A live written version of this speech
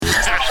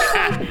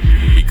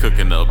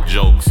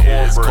jokes,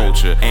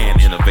 culture,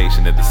 and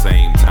innovation at the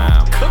same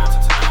time.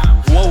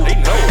 Whoa, they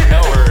know.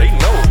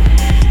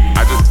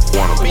 I just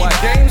wanna be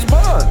James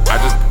Bond. I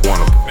just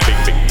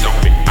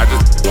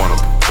wanna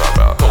talk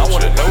about culture. I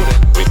wanna know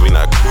that. We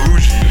not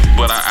bougie,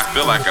 but I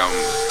feel like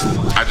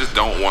I just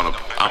don't wanna.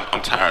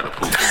 I'm tired of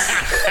pooping.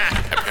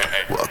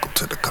 Welcome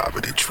to the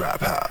Comedy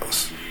Trap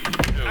House.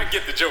 I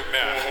get the joke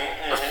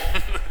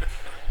now.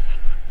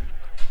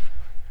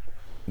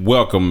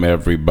 Welcome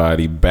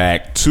everybody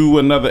back to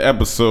another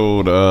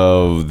episode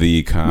of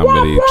the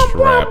Comedy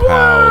Trap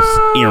House.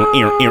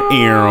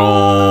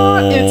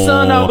 It's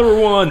another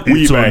one.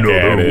 We It's back another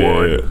at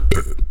it.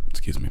 one.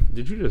 Excuse me.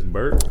 Did you just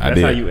burp? I That's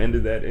did. how you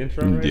ended that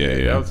intro, right?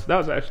 Yeah. That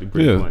was actually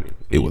pretty funny.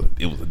 It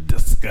was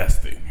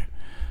disgusting.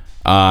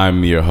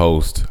 I'm your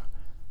host,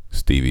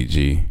 Stevie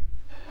G.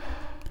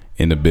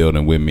 In the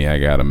building with me, I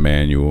got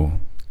Emmanuel.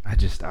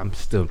 I'm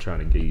still trying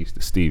to get used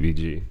to Stevie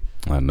G.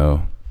 I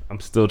know. I'm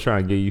still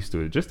trying to get used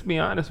to it. Just to be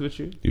honest with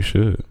you, You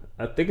should.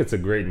 I think it's a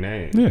great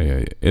name.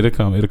 Yeah. It'll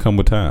come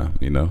with time,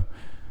 you know.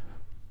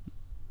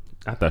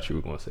 I thought you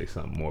were going to say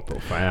something more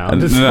profound.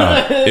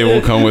 No, it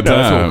will come with No,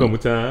 it's time. gonna come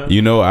with time.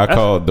 You know, I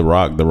called The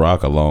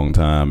Rock a long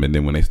time, and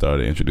then when they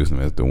started introducing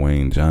him as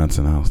Dwayne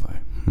Johnson, I was like,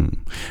 And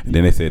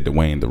then they said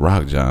Dwayne The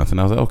Rock Johnson.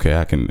 I was like, okay,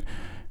 I can.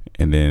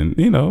 And then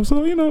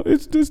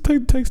it's just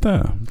takes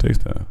time. Takes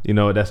time. You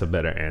know, that's a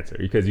better answer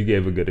because you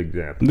gave a good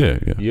example. Yeah.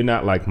 You're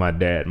not like my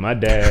dad. My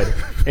dad,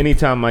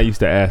 anytime I used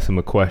to ask him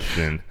a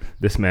question,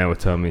 this man would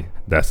tell me,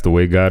 "That's the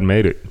way God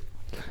made it."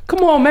 Come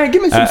on, man,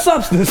 give me some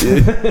substance.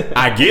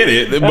 I get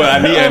it, but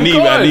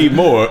I need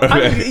more.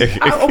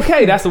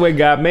 Okay, that's the way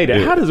God made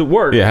it. How does it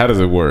work? Yeah, how does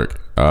it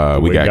work? We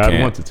got God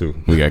Cam. wanted to.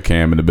 We got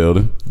Cam in the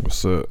building.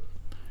 What's up?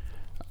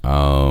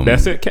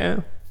 That's it,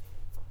 Cam.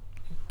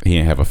 He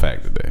didn't have a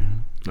fact today.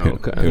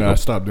 Okay. I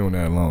stopped doing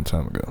that a long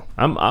time ago.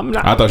 I'm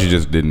not. I thought you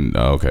just didn't.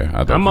 Okay,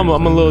 I thought I'm you a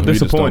just little didn't. You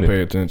just don't disappointed.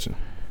 pay attention.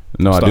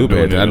 No, I Stop do pay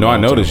doing attention. it I know. a I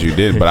long noticed time you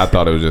did, but I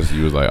thought it was just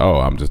you was like, oh,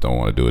 I just don't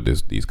want to do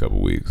it these couple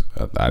weeks.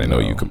 I didn't know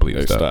you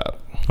completely They stopped.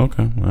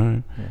 Okay, all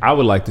right. I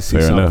would like to see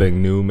Fair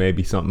something new,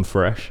 maybe something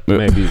fresh.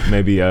 Maybe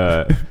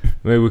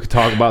we could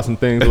talk about some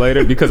things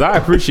later because I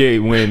appreciate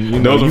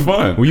when Those are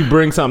fun. When you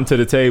bring something to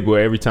the table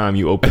every time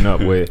you open up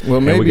with. Well,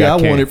 and we maybe got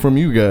I Cam. want it from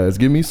you guys.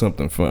 Give me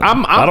something fun.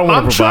 I don't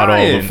want to provide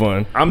trying. all the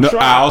fun. I'm No,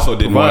 trying. I also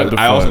didn't Provide want.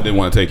 the I also fun. didn't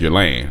want to take your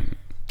lane.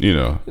 You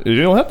know.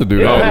 You don't have to do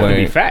It don't that, have to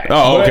be Lane. facts.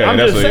 Oh, okay. But I'm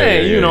That's just what- yeah,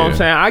 saying, yeah, you know what yeah. I'm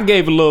saying? I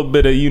gave a little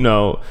bit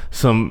of,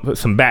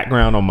 some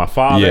background on my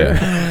father.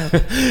 Yeah.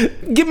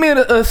 Give me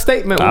a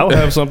statement. I'll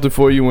have something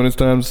for you when it's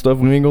time to stuff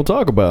we ain't gonna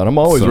talk about. I'm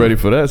always Some- ready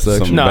for that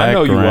section. some No, I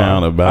know you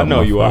background are. about I know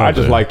my you are. I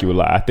just father. like you a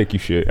lot. I think you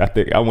should.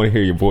 I want to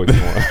hear your voice more.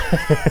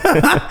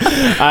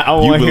 I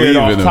You want to hear it believe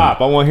off in him.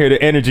 top. I want to hear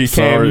the energy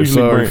Cam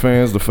usually Sorry, bring.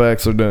 fans. The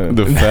facts are done.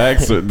 The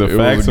facts. Are, the it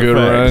facts was a are good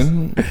facts.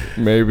 run.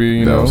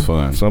 Maybe That was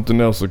fun. something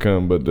else will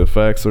come, but the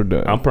facts are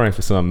done. I'm praying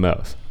for something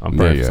else. I'm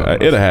praying for something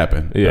It'll else.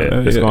 happen. Yeah,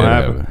 it's It'll gonna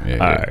happen. Yeah,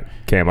 All right,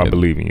 Cam, I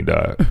believe in you,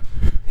 dog.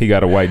 He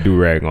got a white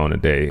do-rag on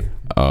today.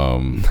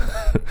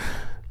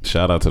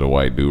 Shout out to the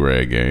white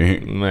do-rag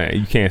gang. Man,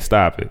 you can't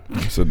stop it.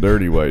 It's a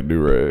dirty white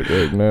do-rag.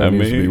 Right now it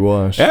needs to be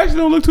washed. It actually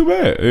don't look too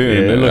bad.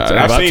 it looks-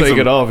 If I take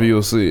it off,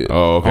 you'll see it.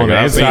 Oh, okay. On the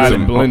I've seen inside,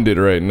 some blended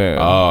right now.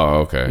 Oh,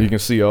 okay. You can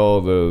see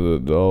all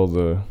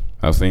the.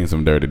 I've seen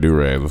some dirty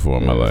do-rags before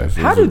in my life.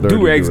 How It's a do dirty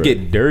do-rags do-rag.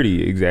 get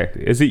dirty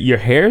exactly? Is it your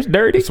hair's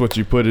dirty? It's what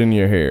you put in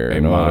your hair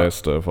and all Ma, that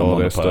stuff. I'm All on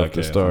that the stuff podcast. that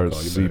I'll starts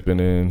call you back. seeping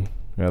in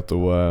after a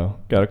while.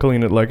 Got to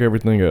clean it like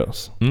everything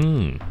else.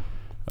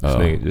 This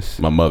nigga just.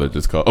 My mother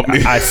just called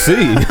me. I see.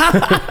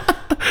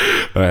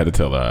 I had to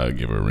tell her I'd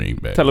give her a ring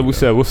back. Tell her we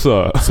said what's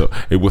up. So,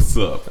 hey, what's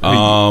up?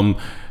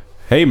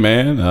 Hey,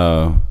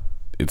 man.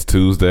 It's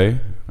Tuesday.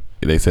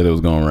 They said it was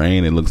gonna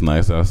rain. It looks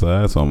nice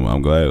outside, so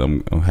I'm glad.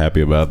 I'm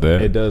happy about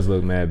that. It does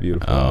look mad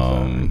beautiful.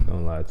 outside. I ain't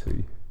gonna lie to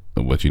you.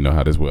 But you know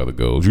how this weather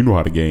goes. You know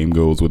how the game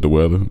goes with the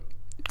weather.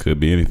 Could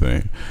be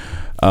anything.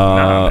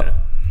 Nah, man.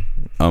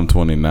 I'm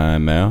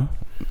 29 now.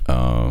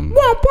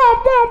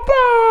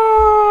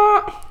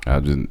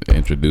 I've been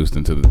introduced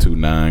into the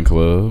 2-9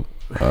 club.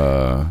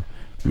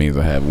 Means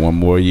I have one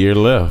more year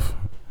left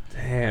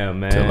Damn,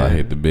 man. till I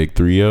hit the big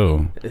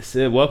 3-0. It's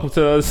it. Welcome to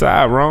the other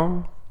side,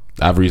 wrong?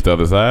 I've reached the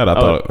other side. I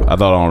thought I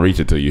don't reach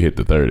it till you hit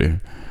the 30.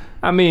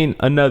 I mean,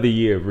 another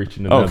year of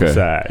reaching another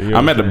side. You know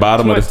I'm what at the saying?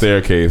 bottom of the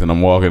staircase and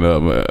I'm walking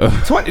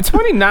up.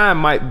 29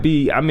 might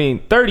be,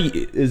 30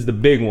 is the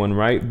big one,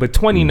 right? But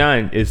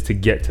 29 is to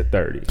get to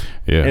 30.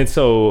 Yeah. And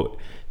so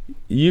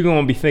you're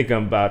going to be thinking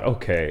about,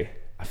 okay,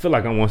 I feel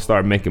like I want to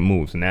start making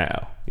moves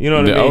now. You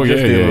know what I mean? Oh,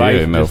 just yeah, in yeah, life,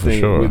 yeah. No, just for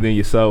sure. within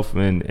yourself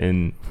and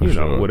For you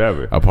know, sure.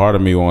 whatever. A part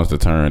of me wants to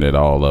turn it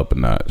all up a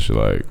notch,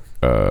 like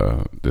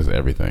just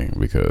everything,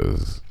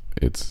 because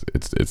it's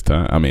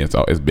time. I mean,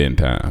 it's been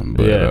time,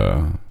 but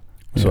Yeah.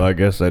 So I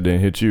guess that didn't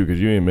hit you because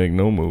you ain't make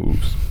no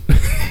moves.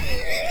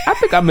 I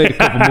think I made a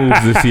couple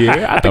moves this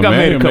year. I think I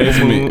made a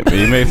couple moves.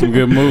 He made some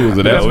good moves.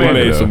 And that's We funny,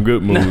 made though. some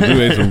good moves. We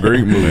made some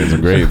great Made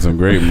moves. some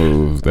great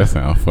moves. That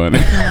sounds funny.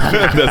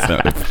 That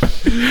sounded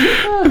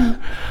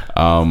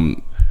funny.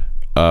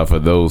 For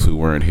those who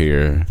weren't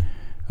here,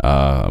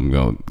 I'm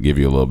gonna give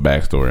you a little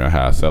backstory on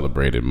how I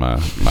celebrated my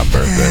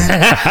birthday.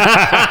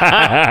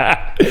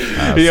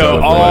 Yo,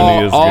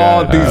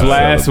 all these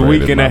last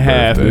week and a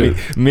half,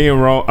 birthday. me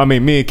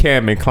and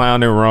Cam and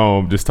Clown and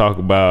Rome just talk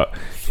about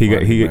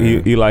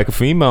he like a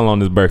female on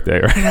his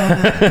birthday, right?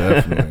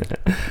 Definitely.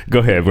 Go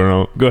ahead,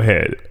 bro. Go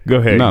ahead. No,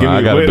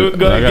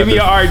 give me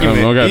your argument.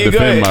 I gotta You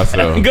defend go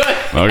myself. ahead. Go ahead.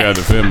 I gotta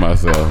defend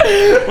myself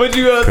What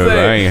you gonna because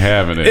say? I ain't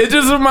having it. It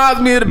just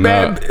reminds me of the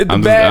bad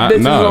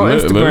bitches no, on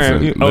Instagram.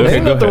 listen. Okay,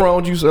 Ain't go nothing ahead. wrong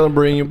with you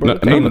celebrating your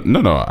birthday.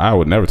 No. I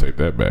would never take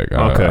that back.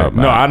 Okay.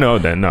 I know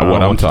that. No,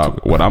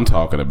 What I'm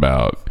talking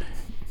about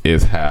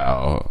is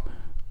how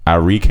I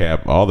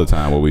recap all the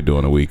time what we do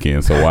on the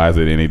weekend. So why is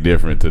it any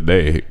different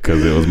today?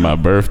 Because it was my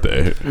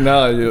birthday.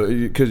 No,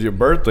 because your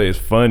birthday is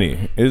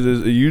funny.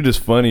 You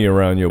just funny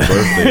around your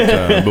birthday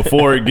time.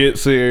 Before it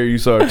gets here, you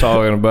start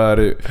talking about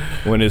it.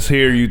 When it's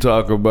here, you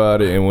talk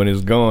about it, and when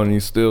it's gone, you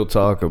still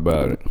talk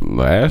about it.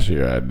 Last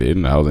year I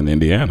didn't. I was in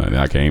Indiana and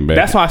I came back.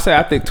 That's why I say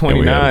I think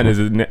 29 is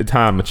a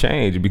time of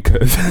change,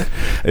 because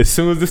as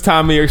soon as this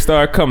time of year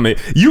start coming,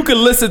 you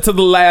can listen to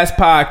the last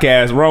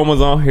podcast. Rome was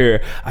on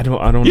here. I don't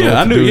know what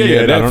I to knew. do Yeah,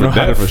 yet. that I don't know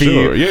how to for feel.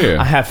 sure. Yeah.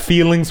 I have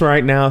feelings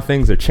right now.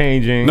 Things are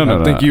changing.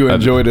 No. I think you I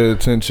enjoy the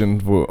attention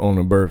on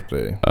a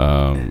birthday.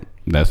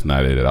 That's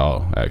not it at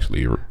all.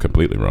 Actually, you're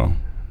completely wrong.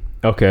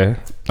 Okay.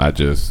 I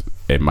just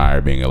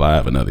admire being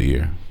alive another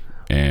year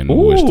and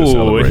wish to Ooh,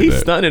 celebrate he's that.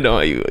 stunning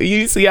on you.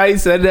 You see how he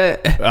said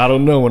that? I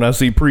don't know, when I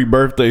see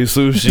pre-birthday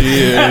sushi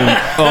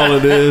and all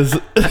of this.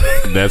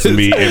 That's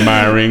me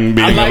admiring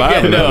being I like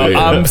alive it another though. year.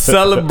 I'm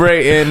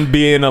celebrating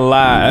being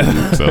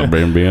alive.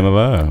 Celebrating being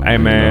alive. Hey you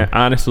man, know?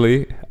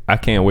 honestly, I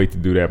can't wait to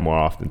do that more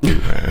often too,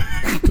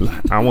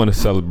 man. I want to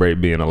celebrate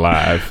being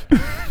alive.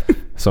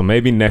 So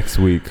maybe next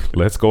week,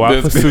 let's go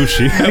out for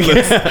sushi.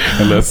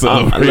 Let's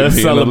celebrate, Let's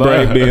being,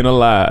 celebrate alive. being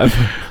alive.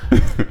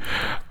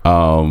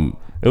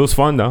 It was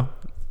fun though.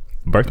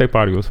 Birthday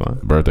party was fun.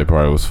 Birthday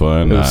party was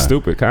fun. It was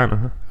stupid, kind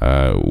of.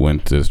 I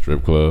went to the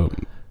strip club.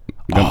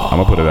 I'm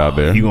gonna put it out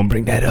there. You gonna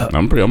bring that up?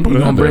 I'm putting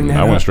it out there.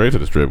 I went straight to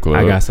the strip club.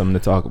 I got something to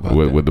talk about.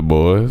 with the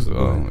boys.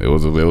 It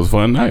was a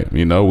fun night.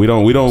 You know, we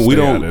don't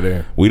out of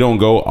there.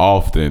 go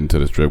often to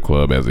the strip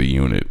club as a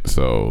unit.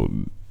 So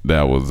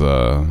that was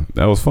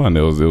fun.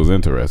 It was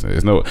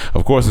interesting.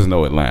 Of course it's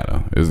no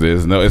Atlanta. It's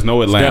no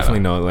Atlanta. Definitely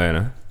no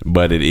Atlanta.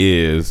 But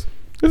it's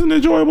an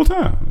enjoyable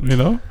time. You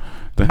know,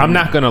 I'm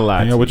not gonna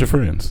lie. Hang out with your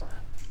friends.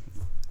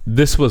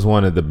 This was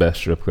one of the best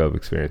strip club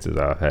experiences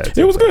I've had.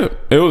 It was good.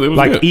 It was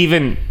like good.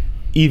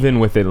 even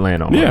with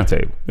Atlanta on my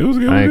table. It was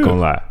good. I ain't gonna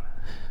lie.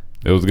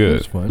 It was good. It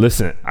was fun.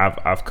 Listen,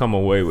 I've come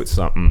away with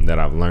something that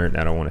I've learned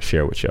that I want to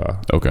share with y'all.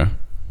 Okay.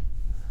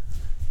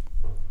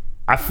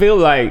 I feel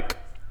like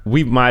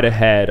we might have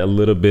had a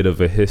little bit of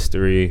a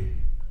history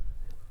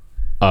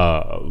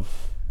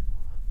of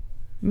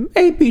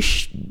maybe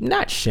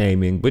not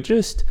shaming, but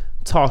just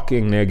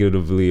talking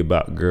negatively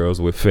about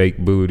girls with fake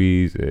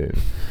booties and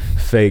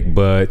fake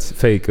butts,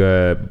 fake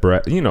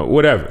breath,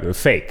 whatever,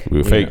 fake,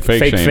 Fake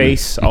shaming.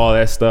 face, all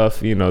that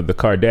stuff. The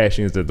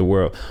Kardashians of the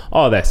world,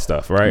 all that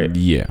stuff, right?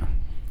 Yeah.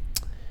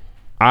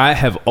 I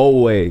have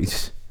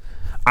always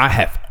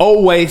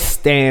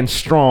stand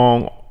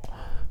strong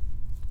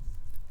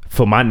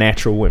for my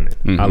natural women.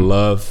 Mm-hmm. I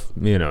love,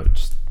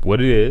 just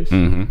what it is.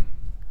 Mm-hmm.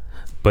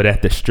 But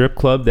at the strip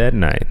club that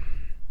night,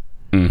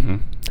 Mm-hmm.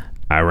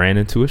 I ran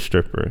into a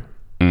stripper.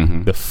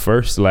 Mm-hmm. The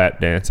first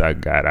lap dance I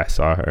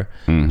saw her.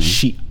 Mm-hmm.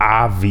 She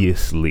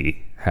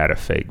obviously had a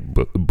fake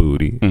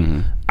booty.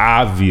 Mm-hmm.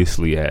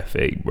 Obviously had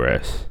fake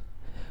breasts.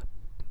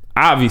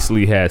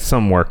 Obviously had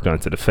some work done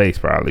to the face,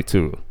 probably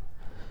too.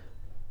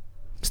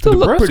 Still The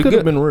look breast pretty could good.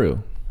 have been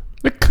real.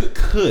 It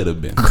could have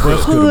been.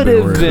 Could have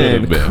been.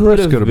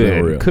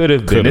 real. Could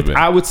have Could've been. been.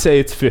 I would say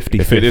it's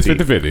 50-50. It's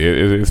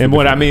 50-50. And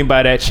what I mean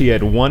by that, she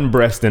had one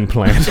breast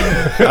implant.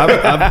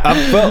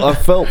 I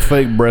felt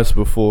fake breasts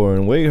before,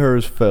 and the way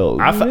hers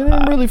felt, it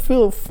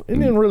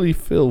didn't really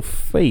feel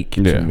fake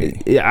Yeah. to me.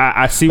 Yeah,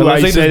 I see why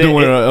Unless you they said just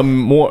doing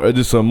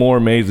it. a more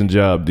amazing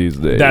job these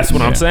days. That's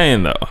what I'm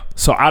saying, though.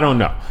 So I don't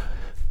know.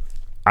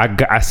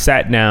 I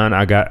sat down.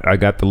 I got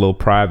the little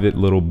private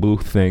little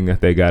booth thing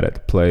that they got at the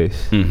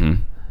place. Mm-hmm.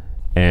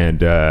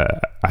 And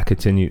I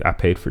continued. I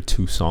paid for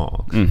 2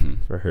 songs Mm-hmm.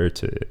 for her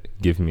to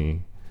give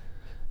me.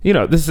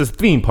 This is a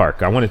theme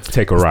park. I wanted to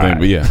take a ride.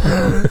 But yeah,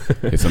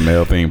 it's a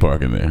male theme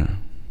park in there.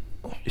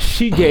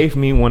 She gave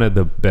me one of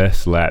the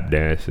best lap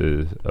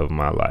dances of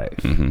my life.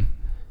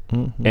 Mm-hmm.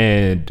 Mm-hmm.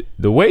 And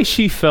the way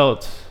she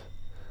felt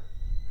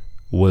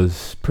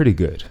was pretty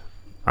good.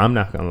 I'm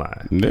not gonna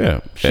lie. Yeah,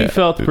 She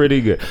felt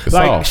pretty good. It's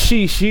Like soft.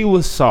 she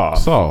was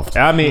soft. Soft.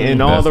 I mean,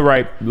 in all That's- the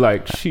right.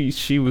 Like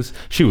she was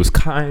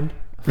kind.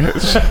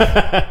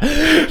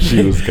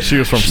 She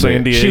was from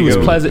San Diego. She was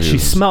pleasant. She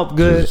smelt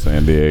good.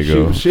 San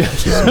Diego. She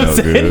smelled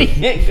San good.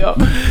 Diego.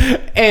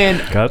 And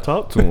Gotta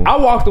talk to him. I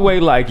walked away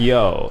like,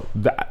 yo,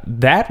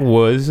 that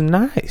was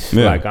nice.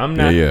 Yeah. Like I'm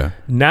not, Yeah.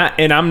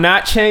 I'm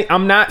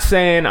not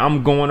saying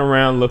I'm going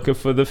around looking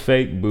for the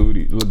fake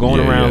booty,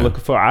 going Yeah, around yeah. looking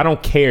for. I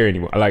don't care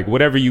anymore. Like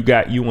whatever you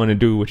got, you want to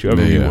do,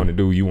 whatever Yeah, you yeah. want to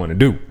do, you want to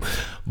do.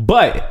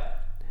 But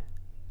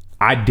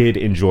I did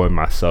enjoy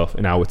myself,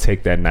 and I would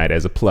take that night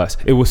as a plus.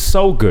 It was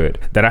so good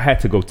that I had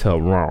to go tell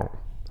Rome.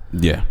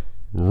 Yeah.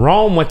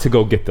 Rome went to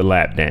go get the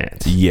lap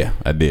dance. Yeah,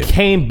 I did.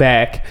 Came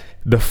back.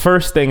 The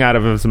first thing out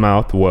of his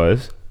mouth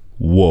was,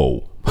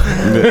 "Whoa."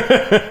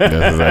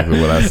 That's exactly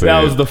what I said.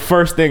 That was the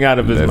first thing out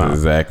of his mouth. That's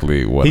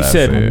exactly what He I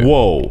said, said.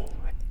 "Whoa."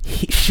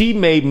 She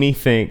made me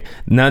think.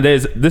 Now,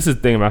 this is the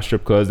thing about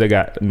strip clubs. They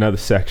got another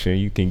section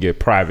you can get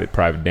private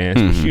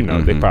dances.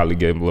 They probably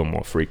get a little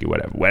more freaky,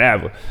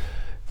 whatever.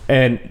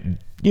 And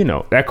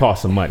that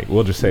costs some money.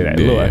 We'll just say that,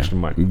 a little extra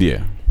money.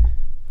 Yeah.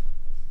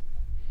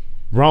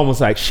 Ron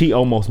was like, she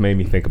almost made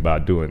me think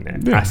about doing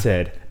that. Yeah. I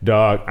said,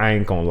 dog, I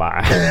ain't gonna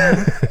lie.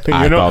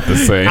 I thought the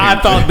same. I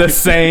thought the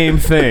same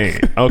thing.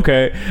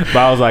 Okay, but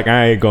I was like,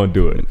 I ain't gonna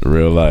do it.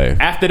 Real life.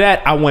 After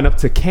that, I went up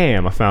to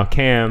Cam. I found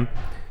Cam.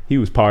 He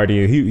was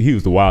partying. He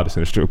was the wildest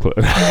in the strip club.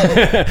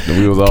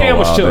 We was all Cam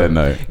was wild chilling.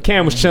 that night.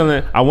 Cam was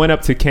chilling. I went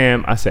up to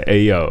Cam. I said,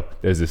 "Hey, yo,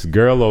 there's this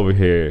girl over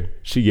here.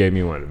 She gave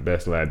me one of the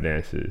best lap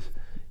dances.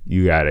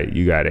 You got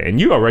it. And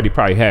you already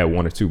probably had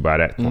one or two by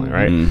that point,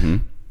 right?" Mm-hmm.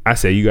 I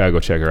said, "You gotta go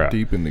check her out."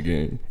 Deep in the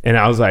game. And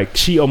I was like,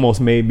 she almost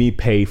made me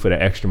pay for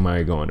the extra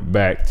money going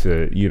back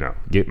to,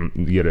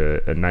 get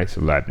a nice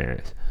lap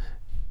dance.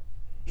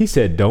 He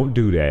said, "Don't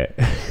do that."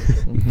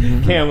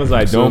 Cam was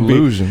like, It's "Don't an be.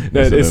 illusion.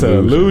 It's an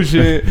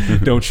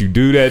illusion. Don't you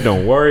do that.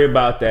 Don't worry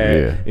about that."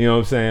 Yeah. You know what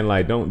I'm saying?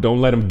 Like,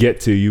 don't let him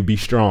get to you. Be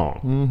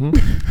strong.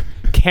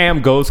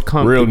 Cam goes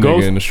Real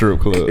nigga in the strip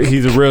club.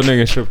 He's a real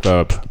nigga in strip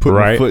club, Putting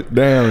right? a foot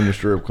down in the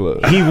strip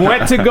club. He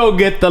went to go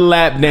get the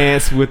lap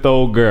dance with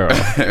old girl.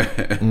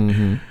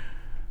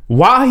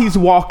 While he's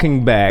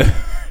walking back,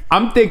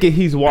 I'm thinking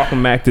he's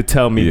walking back to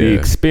tell me the Yeah.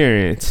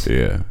 experience.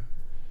 Yeah.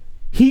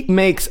 He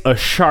makes a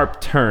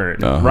sharp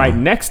turn Uh-huh. right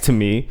next to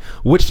me,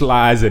 which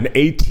lies an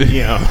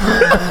ATM.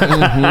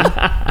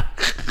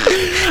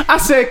 I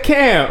said,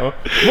 "Cam,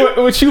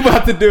 what you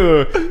about to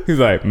do?" He's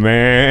like,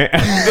 "Man,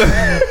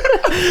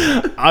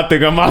 I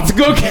think I'm about to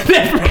go get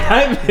that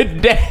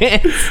private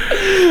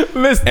dance."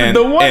 Listen,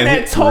 the one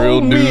that told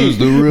real me dudes,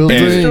 the real be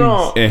things.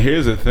 strong. And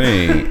here's the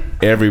thing.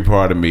 Every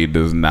part of me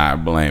does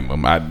not blame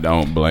him. I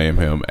don't blame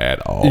him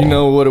at all. You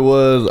know what it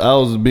was? I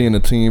was being a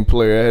team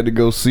player. I had to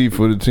go see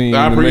for the team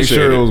I to make appreciate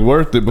sure it it. was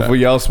worth it before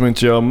y'all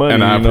spent y'all money.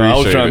 And I I was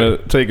appreciate trying it.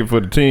 to take it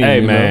for the team. Hey,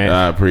 you know? man,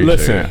 I appreciate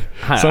listen,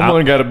 it.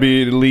 Someone got to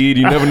be the lead.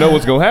 You never know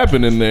what's gonna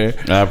happen in there.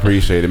 I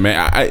appreciate it,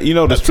 man. The I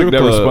strip took that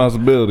club.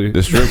 responsibility.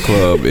 The strip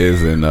club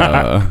is in.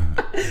 I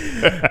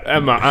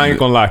ain't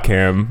gonna lie,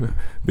 Cam.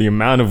 The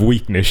amount of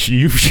weakness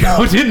you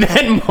showed in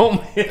that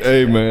moment.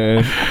 Hey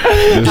man,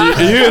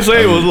 you didn't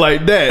say it was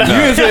like that. You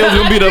didn't say it was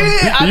gonna be the.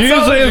 You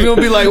didn't say it was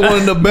gonna be like one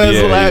of the best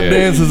Yeah, lap yeah.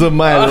 dances of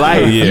my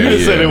life. Yeah, you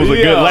just said yeah. it was a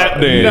good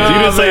lap dance. Nah, you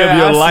didn't say man, of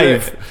your I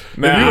life. said- If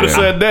man, you would have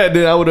I- said that,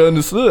 then I would have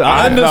understood.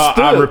 I thought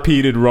understood. I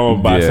repeated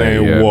wrong by Yeah,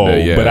 saying yeah, "whoa,"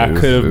 yeah, but I it's-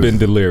 could have it's- been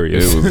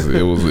delirious.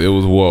 It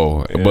was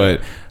whoa.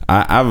 But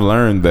I've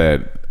learned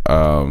that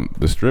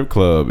the strip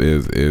club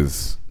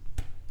it's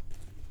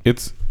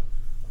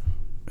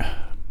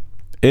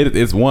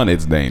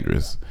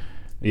dangerous.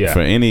 Yeah. For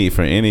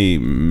any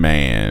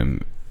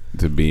man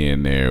to be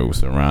in there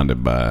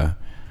surrounded by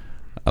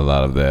a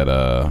lot of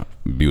that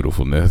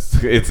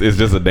beautifulness, it's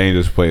just a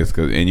dangerous place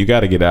and you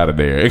got to get out of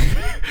there.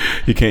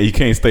 you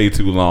can't stay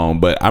too long.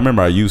 But I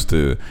remember I used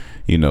to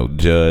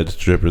judge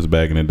strippers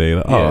back in the day.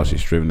 Like, oh,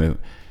 she's stripping it.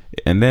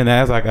 And then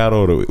as I got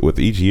older, with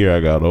each year I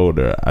got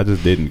older, I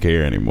just didn't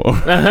care anymore.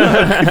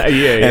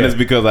 yeah. And it's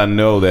because I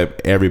know that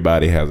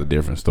everybody has a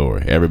different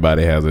story.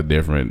 Everybody has a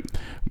different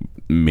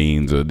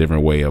means, a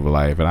different way of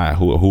life. And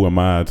who am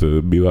I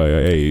to be like,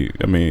 hey,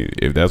 I mean,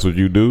 if that's what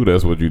you do,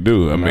 that's what you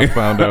do. I I mean,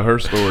 found out her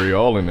story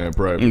all in that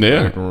private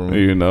back room.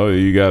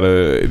 you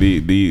gotta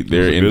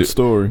they're a good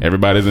story.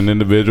 Everybody's an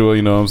individual,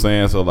 you know what I'm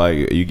saying? So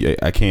like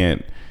I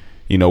can't,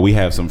 we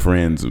have some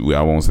friends,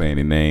 I won't say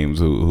any names,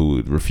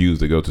 who refuse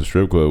to go to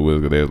strip club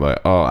with, they're like,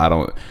 oh, I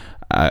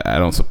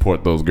don't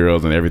support those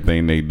girls and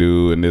everything they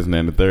do and this and that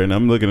and the third. And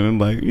I'm looking at them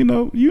like,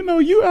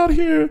 you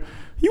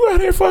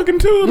out here fucking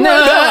too.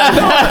 Like,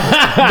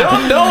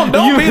 don't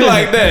be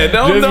like that.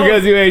 Don't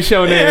Because you ain't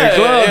showing it in the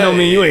club, don't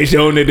mean you ain't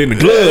showing it in the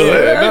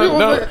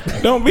club.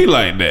 don't be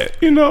like that.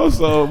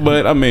 So,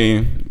 but I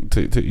mean,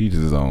 to each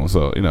his own.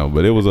 So,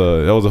 but that was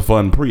a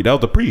fun pre. That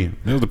was the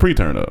pre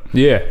turn up.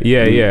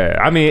 Yeah.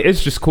 I mean,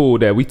 it's just cool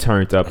that we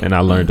turned up and I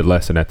learned a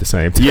lesson at the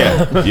same time.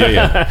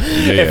 Yeah.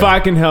 If I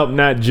can help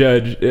not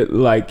judge,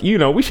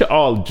 we should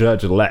all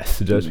judge less.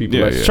 Judge people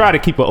Yeah, less. yeah. Try to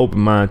keep an open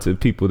mind to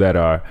people that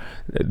are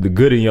the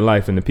good in your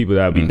life and the people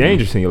that will be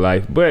dangerous in your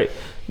life. But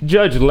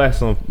judge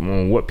less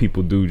on what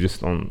people do,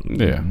 just on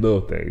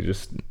little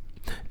things.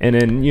 And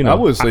then I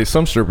would say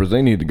some strippers,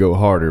 they need to go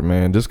harder,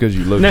 man. Just because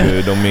you look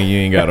good don't mean you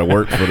ain't got to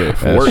work for the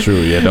That's work.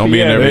 true. Yeah, don't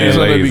be in Yeah, there man. being So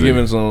they be lazy.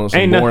 giving some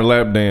Ain't boring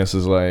lap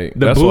dances like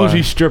the that's bougie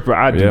why stripper,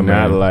 I do Yeah,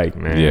 not man. like,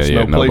 man. Yeah, there's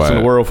yeah. no place in nobody-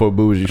 the world for a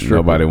bougie stripper.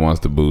 Nobody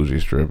wants the bougie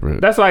stripper.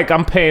 That's like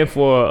I'm paying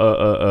for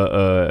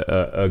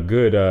a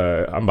good.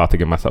 I'm about to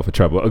get myself in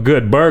trouble. A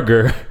good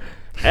burger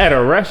at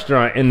a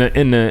restaurant and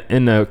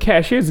the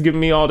cashier's giving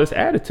me all this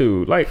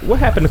attitude. Like, what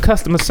happened to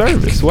customer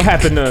service? What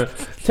happened to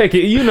treat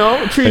people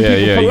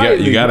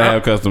politely? You gotta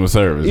have customer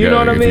service. You know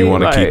what I mean? If you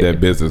want to Like, keep that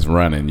business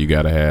running, you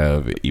gotta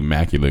have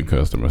immaculate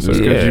customer service.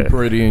 Just because Yeah. you're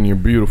pretty and you're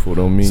beautiful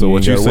don't mean So you what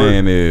ain't you're gotta work.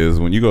 saying is,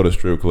 when you go to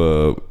strip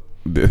club,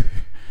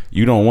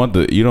 you don't want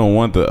the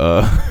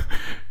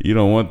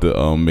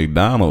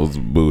McDonald's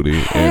booty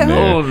in there.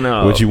 Hell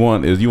no. What you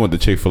want is the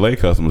Chick-fil-A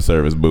customer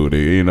service booty.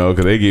 You know,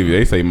 because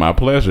they say my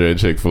pleasure at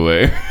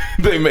Chick-fil-A.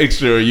 They make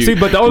sure you See,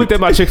 but the only thing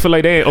about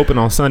Chick-fil-A, they ain't open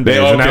on Sundays,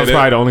 They- and that okay, was they-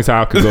 probably the only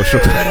time I could go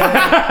strip.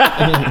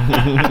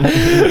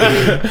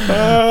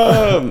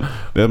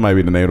 that might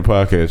be the name of the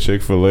podcast,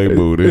 Chick-fil-A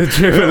booty.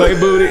 Chick-fil-A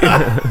booty.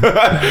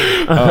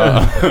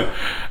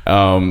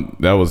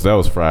 That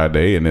was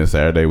Friday, and then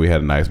Saturday we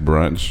had a nice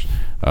brunch.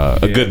 A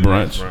good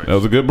brunch. That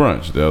was a good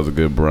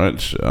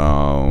brunch.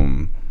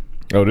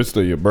 Oh, this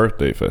is your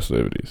birthday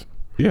festivities.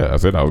 Yeah, I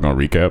said I was gonna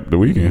recap the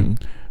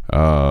weekend.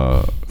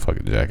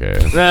 Fucking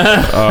jackass.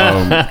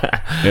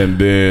 And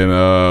then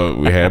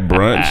we had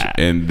brunch,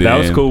 and then That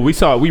was cool.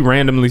 We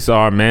randomly saw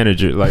our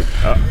manager. Like,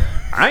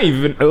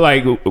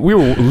 we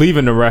were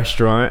leaving the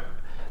restaurant.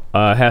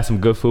 Had some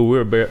good food. We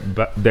were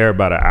there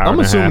about an hour. I'm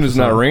and a assuming half it's or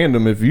not something.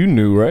 random if you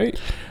knew, right?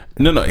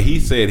 No. He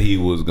said he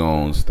was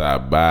gonna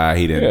stop by.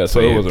 He didn't. Yeah, so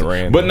say it wasn't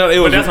random. But no, it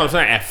But was. that's what I'm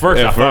saying. At first,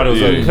 At I thought it was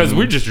first, yeah. because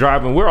we're just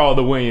driving. We're all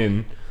the way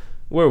in.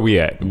 Where are we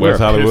at? West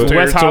Hollywood?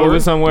 West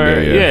Hollywood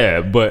somewhere. Yeah, Yeah,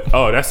 yeah. but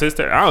that's his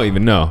there. I don't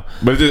even know.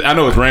 But it's just, I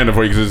know it's random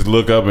for you because just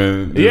look up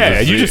and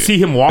You just see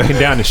him walking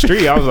down the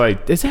street. I was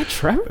like, is that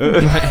Trevor?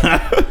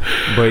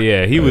 But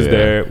yeah, he was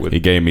there. He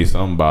gave me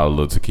some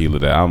bottle of tequila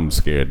that I'm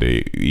scared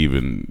to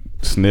even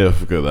sniff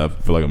because I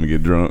feel like I'm gonna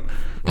get drunk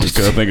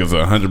because I think it's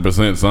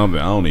 100% something.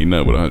 I don't need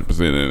nothing with 100%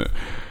 in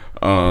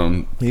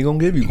it. He gonna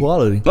give you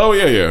quality. Oh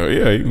yeah.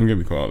 You can give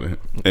me quality.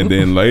 And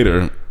then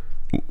later,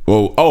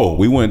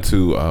 we went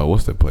to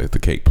what's that place? The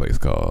cake place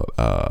called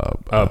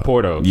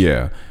Porto's.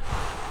 Yeah.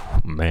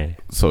 Man.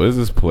 So there's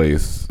this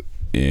place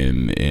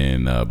in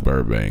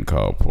Burbank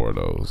called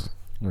Porto's.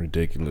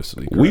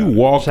 Ridiculously. We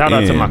walked Shout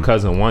out to in- my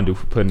cousin Wandu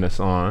for putting us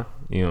on.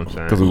 You know what I'm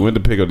saying? Because we went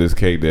to pick up this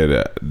cake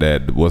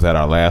that was at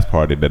our last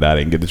party that I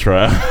didn't get to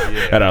try.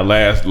 At our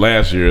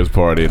last year's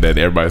party that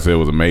everybody said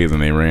was amazing.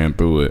 They ran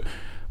through it.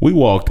 We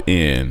walked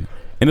in,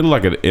 and it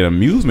looked like an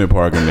amusement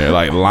park in there.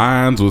 Like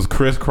lines was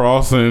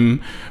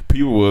crisscrossing.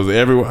 People was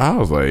everywhere. I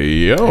was like,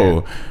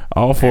 yo,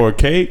 all for a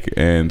cake.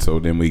 And so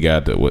then we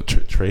got the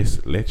Tres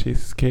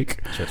Leches cake.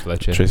 Tres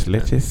Leche. Tres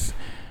Leches.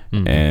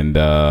 Mhm. And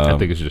I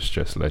think it's just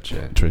Tres Leche.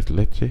 Tres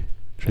Leche.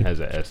 It has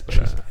an S, but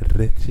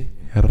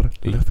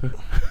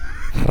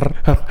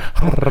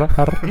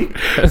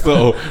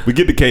So we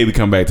get the cake, we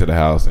come back to the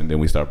house, and then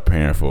we start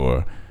preparing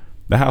for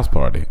the house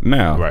party.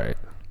 Now, right.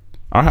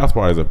 Our house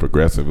parties are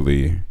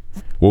progressively,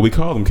 well, we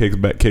call them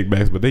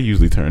kickbacks, but they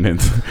usually turn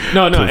into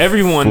No,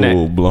 everyone that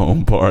full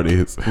blown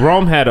parties.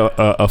 Rome had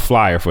a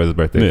flyer for his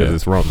birthday because Yeah.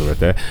 it's Rome's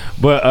birthday,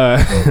 but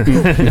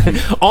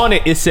on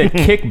it said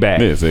kickback.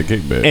 Yeah, it said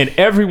kickback. And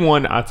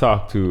everyone I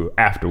talked to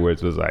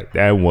afterwards was like,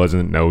 "That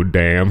wasn't no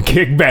damn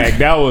kickback.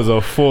 That was a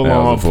full That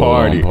on was a full-on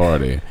party."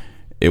 party.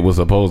 It was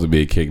supposed to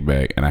be a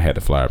kickback, and I had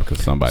the flyer because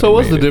somebody. So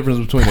what's made the it.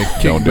 difference between a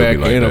Don't do me kickback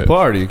like and a that.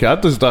 party? 'Cause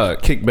I just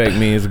thought kickback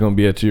means it's gonna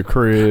be at your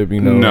crib, you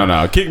know. No.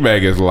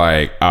 Kickback is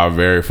like our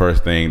very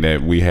first thing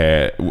that we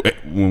had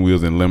when we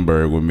was in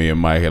Limburg with me and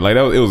Mike. Like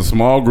it was a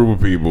small group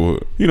of people.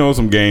 You know,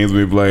 some games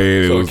we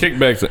played. So it was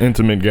kickback's an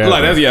intimate gathering.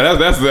 like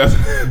that's.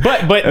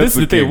 But That's this is the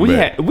the thing.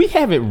 kickback. We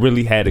haven't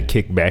really had a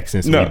kickback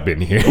since No, we've been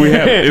here. we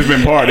haven't. It's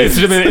been parties.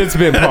 it's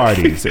been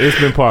parties. It's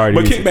been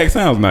parties. But kickback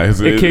sounds nice.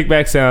 The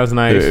kickback sounds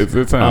nice. It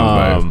sounds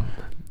nice.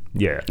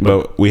 Yeah,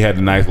 But we had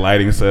the nice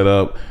lighting set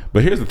up.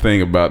 But here's the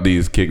thing about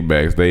these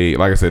kickbacks. They,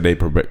 like I said, they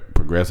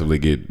progressively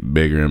get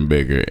bigger and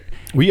bigger.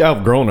 we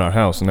outgrown our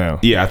house now.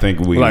 Yeah, I think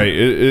we Like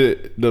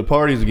the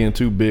parties are getting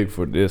too big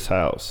for this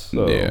house.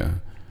 So. Yeah.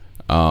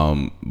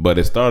 But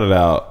it started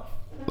out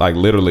like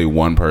literally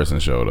one person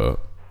showed up,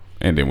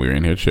 and then we were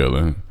in here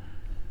chilling,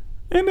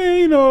 and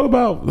then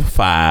about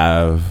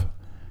 5,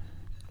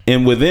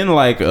 and within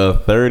like a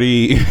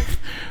 30,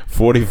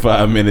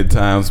 45-minute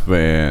time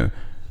span,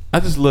 I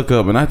just look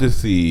up and I just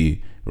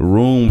see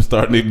rooms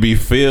starting to be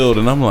filled,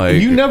 and I'm like,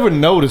 You never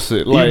notice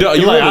it. Like, don't-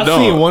 you like really I don't.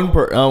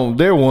 seen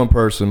there one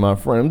person, my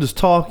friend. I'm just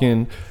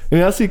talking,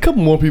 and I see a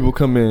couple more people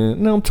come in,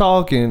 and I'm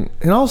talking,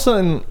 and all of a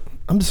sudden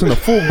I'm just in a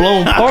full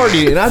blown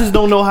party, and I just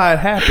don't know how it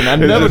happened. I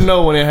never just-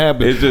 know when it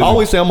happened. it's just- I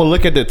always say I'm gonna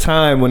look at the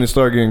time when it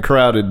started getting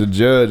crowded to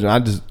judge, and I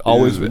just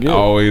always forget.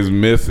 always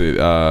miss it.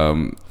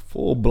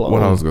 Full blown.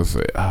 What I was gonna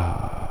say?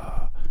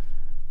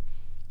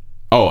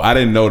 I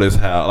didn't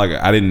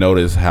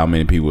notice how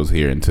many people was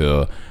here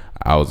until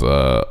I was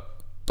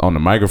on the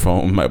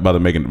microphone about to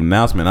make an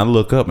announcement. I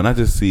look up and I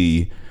just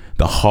see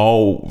the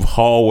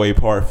hallway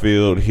part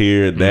filled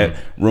here, that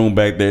room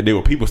back there. There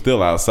were people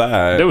still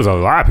outside. there was a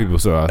lot of people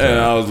still outside. And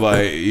I was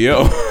like, yo,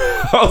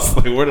 I was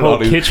like, where did Whole all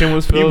these kitchen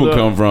was filled people up.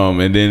 come from?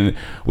 And then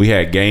we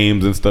had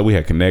games and stuff. We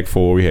had Connect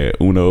 4, we had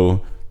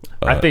Uno.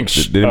 I think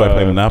Did anybody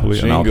play Monopoly?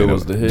 I don't Jenga think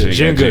was that the hit.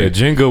 Jenga,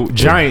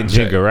 giant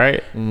Jenga,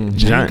 right?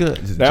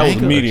 Giant. That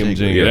was medium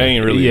Jenga. Yeah. That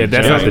ain't really. Yeah,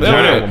 that's not the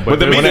giant one. But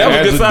the when that was a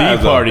as good a size,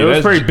 D though. party, It was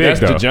that's pretty big, That's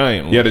the though.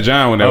 giant one. Yeah, the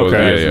giant one. That was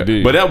Okay. yeah.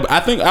 Did. But I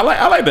think I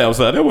like that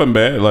outside. That wasn't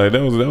bad. Like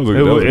that was a It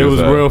good was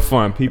size. real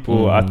fun.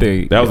 People, I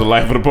think That was the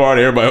life of the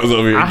party. Everybody was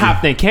over here. I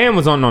hopped in. Cam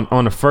was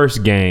on the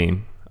first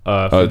game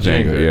for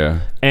Jenga, yeah.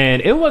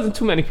 and it wasn't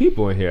too many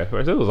people in here. At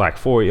first, it was like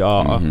 4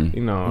 y'all.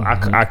 You know,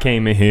 I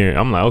came in here.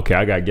 I'm like, okay,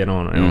 I gotta get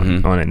on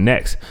it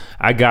next.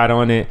 I got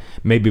on it.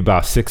 Maybe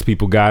about 6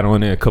 people got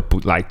on it. A couple,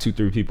 like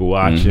 2-3 people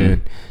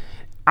watching.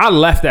 I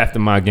left after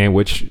my game,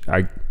 which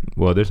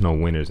there's no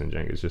winners in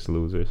Jenga. It's just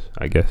losers,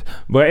 I guess.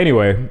 But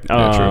anyway,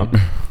 true.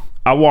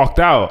 I walked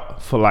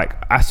out for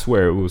I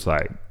swear it was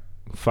like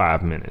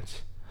 5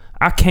 minutes.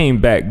 I came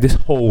back. This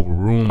whole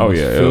room was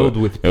filled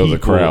with people. It was a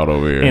crowd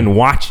over here. And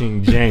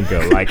watching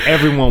Jenga. Like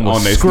everyone was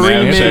On their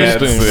screaming.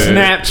 Snapchats.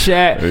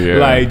 Snapchat. Yeah.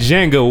 Like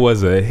Jenga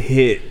was a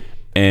hit.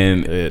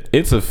 And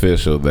it's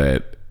official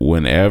that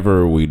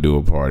whenever we do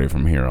a party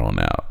from here on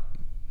out,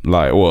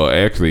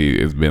 actually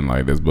it's been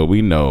like this, but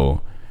we know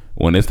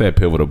when it's that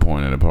pivotal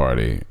point in the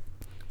party,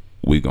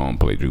 we gonna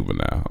play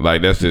Juvenile.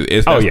 Like that's just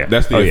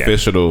that's the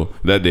official.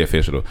 That's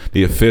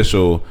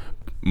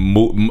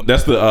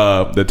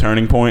the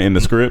turning point in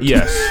the script.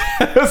 Yes.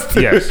 That's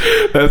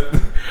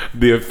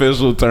the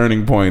official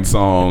turning point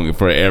song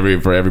for every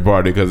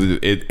party, because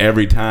it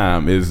every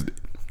time is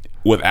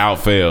without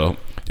fail.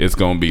 It's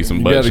gonna be some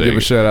You butt got to give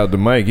a shaking. shout out to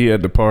Mike. He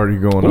had the party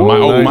going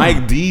on.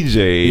 Mike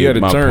DJ He had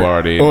a my turn.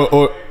 party.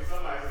 Or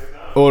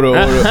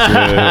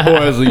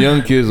as the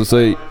young kids will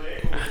say,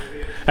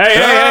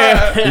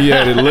 Hey. he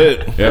had it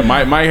lit. Yeah,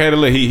 Mike had a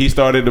lit. He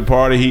started the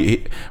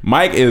party.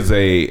 Mike is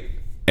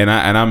and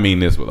I mean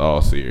this with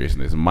all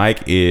seriousness.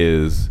 Mike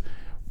is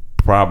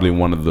probably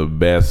one of the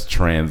best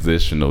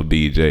transitional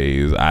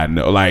DJs I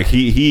know. Like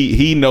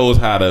he knows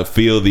how to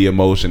feel the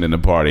emotion in the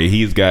party.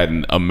 He's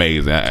gotten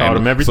amazing. Taught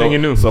him everything he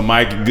knew. So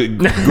Mike,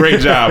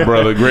 great job,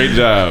 brother. Great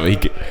job. He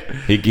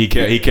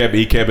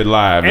kept it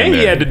live. And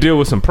he had to deal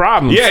with some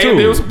problems too.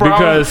 There was some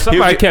problems. Because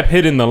somebody kept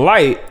hitting the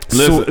light.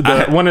 Listen,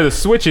 One of the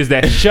switches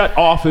that shut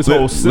off his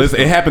whole system.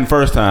 Listen, it happened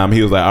first time.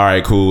 He was like, all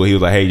right, cool. He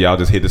was like, hey, y'all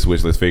just hit the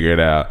switch. Let's figure it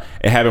out.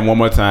 It happened one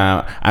more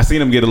time. I seen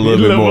him get a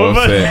little bit more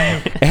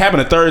upset. It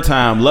happened a third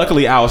time.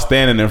 Luckily, I was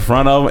standing in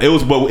front of him.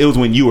 It was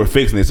when you were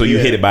fixing it. So you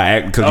hit it by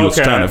acting because you was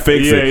trying to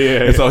fix it.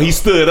 Yeah. And so he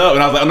stood up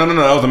and I was like, no,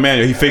 that was a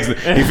manual. He fixing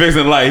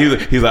the light.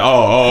 He's like,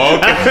 oh,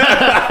 okay.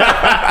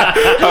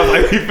 I was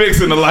like, he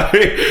fixing the light.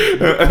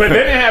 But then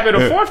it happened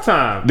a fourth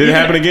time. Did it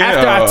happen again?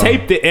 After I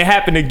taped it, it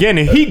happened again,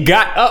 and he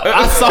got up.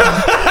 I saw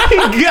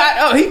he got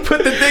up. He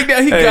put the thing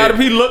down. He got up.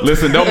 He looked.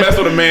 Listen, don't mess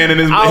with a man in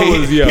his.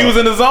 He was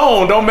in his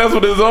zone. Don't mess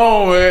with his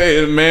zone.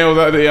 Man was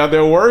out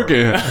there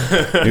working.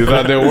 He was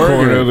out there working.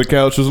 Corner of the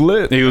couch was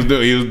lit. He was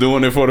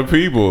doing it for the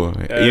people.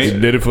 He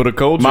did it for the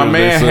culture. My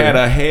man had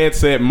a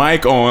headset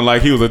mic on,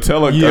 like he was a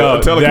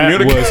telecommunicator.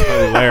 That was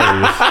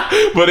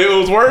hilarious. But it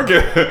was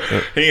working.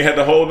 He had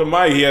to hold the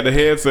mic. He had the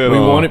headset We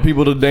on. wanted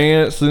people to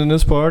dance in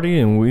this party,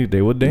 and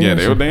they would dance. Yeah,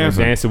 they were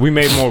dancing. Dancing. We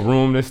made more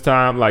room this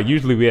time. Like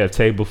usually we have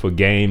table for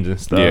games and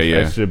stuff.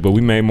 Yeah. That shit, but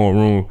we made more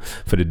room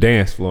for the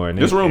dance floor. And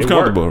This room's it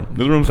comfortable. worked.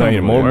 This room's Saying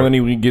comfortable. more money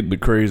we get, the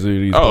crazier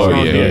these Oh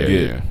parties yeah.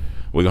 get.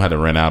 We're gonna have to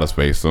rent out a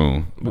space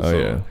soon. Oh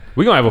yeah.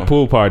 We gonna have a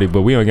pool party,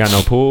 but we ain't got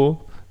no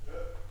pool.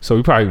 So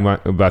we probably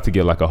about to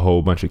get like a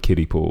whole bunch of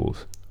kiddie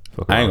pools.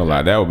 I ain't gonna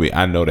lie, that would be.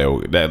 I know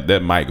that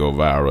might go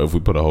viral if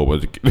we put a whole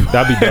bunch of.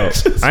 That'd be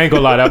dope. I ain't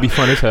gonna lie, that'd be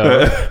fun as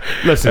hell.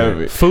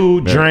 Listen,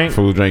 food, drink,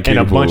 and a kiddie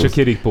bunch pools. of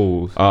kiddie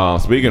pools.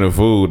 Speaking of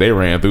food, they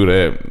ran through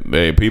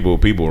that.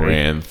 People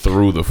ran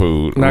through the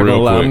food. Not real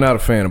gonna lie, quick. I'm not a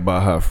fan of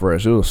Baja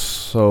Fresh. It was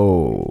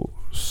so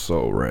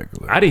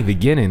regular. I didn't even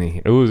get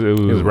any. It was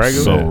regular.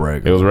 So It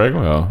regular. was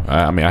regular. Oh,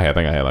 I think I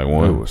had like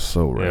one. It was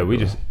so regular. Yeah, we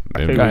just.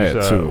 I think I we had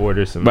just two.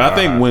 ordered some. But I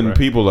think when fries, right?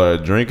 people are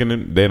drinking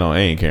it, they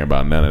ain't caring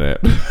about none of that.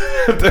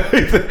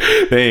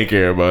 They ain't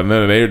caring about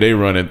none of that. They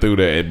running through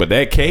that. But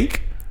that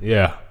cake,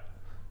 yeah.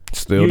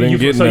 Still didn't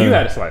get so none. you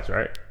had a slice,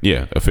 right?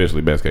 yeah,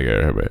 officially best cake I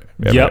ever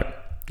had.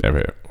 Ever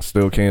had.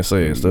 Still can't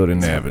say it. Still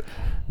didn't have it.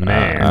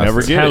 Man, I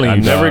Never get it. telling I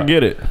you, never dog.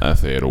 get it. I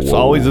said, whoa. It's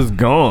always just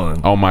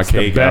gone. on my The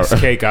cake. best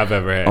cake I've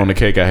ever had. On the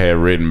cake, I had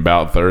written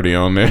about 30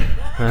 on there.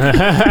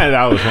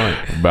 That was funny.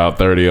 About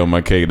 30 on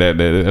my cake.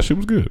 That shit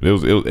was good. It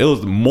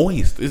was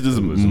moist. It's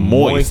just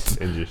moist.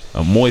 and just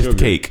A moist sugar.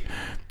 cake.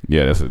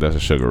 Yeah, that's a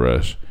sugar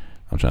rush.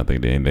 I'm trying to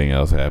think if anything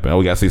else happened. Oh,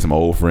 we got to see some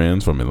old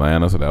friends from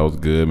Atlanta, so that was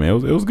good, man.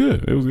 It was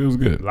good. It was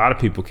good. A lot of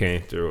people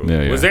came through.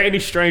 Yeah. Was there any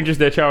strangers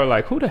that y'all were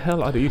like, who the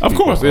hell are these Of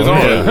people? course, it's on.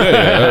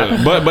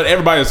 Yeah. But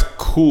everybody's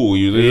cool.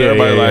 Usually, Yeah,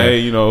 everybody's yeah, like, yeah. hey,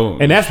 you know.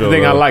 And that's the show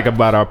thing I up. like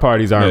about our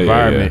parties, our Yeah,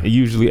 environment. yeah.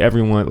 Usually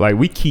everyone, like,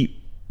 we keep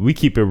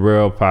it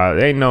real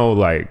positive. Ain't no,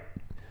 like,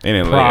 And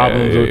then,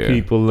 problems yeah, with yeah.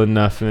 people or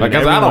nothing. Like,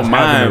 cause I Everyone's don't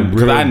having a mind,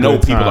 because real I know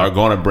good people time. are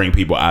going to bring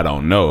people I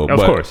don't know. Of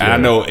but course, yeah. I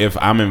know if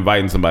I'm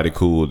inviting somebody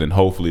cool, then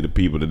hopefully the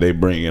people that they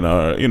bring in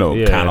are,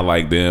 Yeah. kind of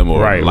like them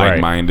or Right,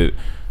 like-minded.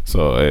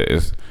 So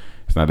it's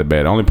It's not that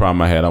bad. The only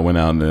problem I had, I went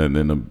out in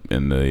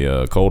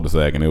the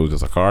cul-de-sac, and it was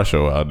just a car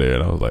show out there,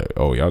 and I was like,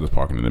 "Oh, y'all just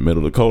parking in the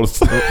middle of the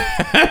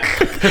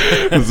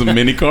cul-de-sac." There's a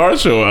mini car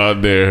show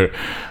out there.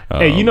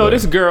 Hey, you know but-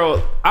 this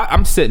girl?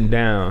 I'm sitting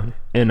down,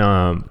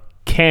 and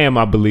Cam,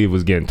 I believe,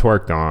 was getting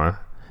twerked on,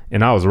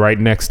 and I was right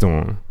next to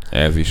him.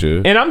 As he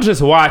should. And I'm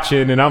just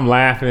watching and I'm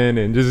laughing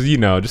and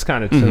just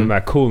kind of chilling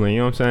back, cooling, you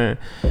know what I'm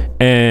saying?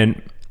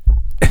 And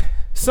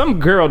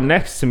some girl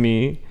next to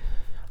me,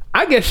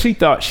 I guess she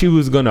thought she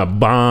was gonna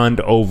bond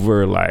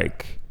over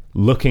like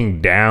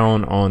looking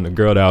down on the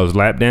girl that was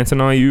lap dancing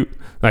on you.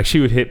 Like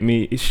she would hit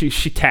me, she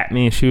tapped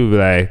me and she would be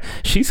like,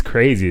 "She's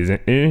crazy,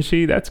 isn't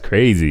she? That's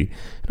crazy."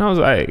 And I was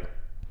like,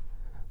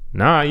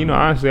 "Nah,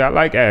 honestly, I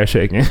like ass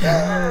shaking."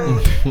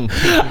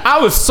 I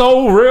was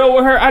so real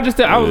with her. I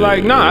was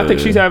like, "Nah, I think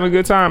she's having a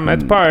good time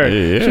at the party."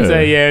 Yeah. She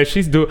said, "Yeah,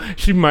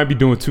 she might be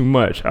doing too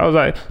much." I was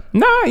like,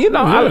 "Nah,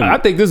 I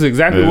think this is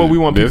exactly what we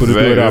want This people to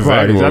is do at our exactly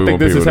parties." what I we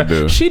think want this is people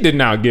to do. she did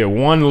not get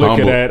one look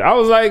Humble. at that. I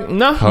was like,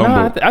 "Nah,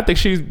 Humble. I think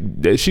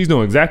she's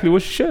doing exactly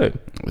what she should."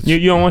 You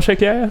don't want to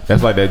shake your ass?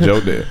 That's like that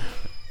joke that.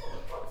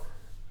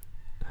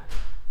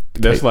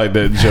 That's like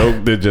that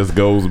joke that just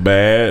goes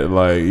bad.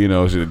 Like,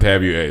 she'll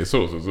tap you, "Hey,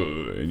 so,"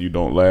 and you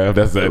don't laugh.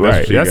 That's Right.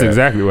 what she That's got.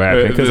 exactly what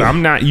happened.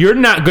 Because you're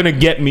not gonna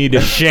get me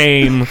to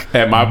shame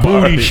At my booty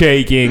party.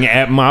 shaking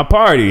at my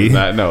party.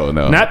 No.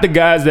 Not the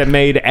guys that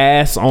made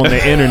ass on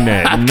the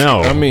internet.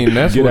 No. I mean,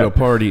 that's Get what up. a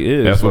party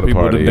is. That's for what a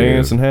people party to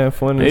dance is. and have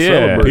fun and Yeah.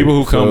 celebrate.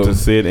 People who come So, to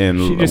sit and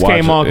she just watch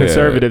came on it, yeah.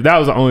 conservative. That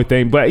was the only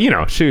thing. But I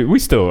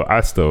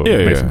still Yeah,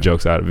 make yeah. some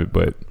jokes out of it.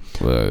 But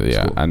Well,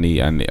 yeah, I need.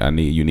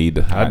 You need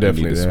to. I need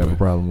definitely to have a swim.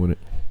 problem with it.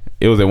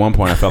 It was at one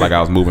point I felt like I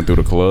was moving through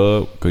the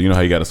club because you know how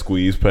you got to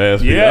squeeze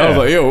past people. Yeah. I was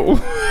like, "Yo,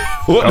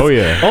 what?" oh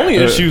yeah. Only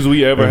issues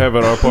we ever have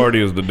at our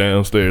party is the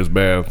downstairs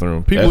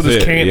bathroom. People That's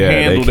just it. can't Yeah,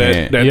 they handle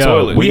can't. that Yo,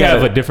 toilet. we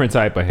have gotta- a different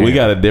type of hand. We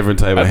got a different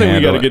type I of think we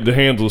handle, got to get the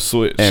handles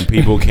switched. and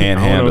people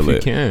can't I don't know handle if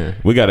you it. can.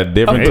 We got a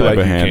different I type feel like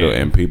of you handle,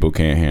 can. and people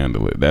can't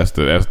handle it. That's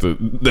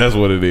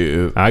what it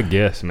is, I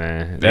guess,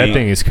 man. They- That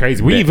thing is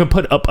crazy. We they- even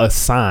put up a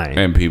sign.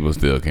 and people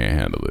still can't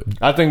handle it.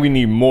 I think we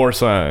need more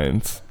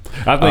signs.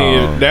 I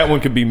think that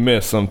one could be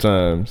missed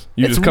sometimes.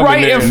 You It's just come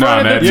right in there in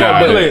front of the but,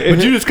 toilet.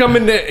 but you just come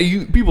in there.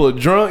 People are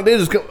drunk. They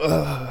just come.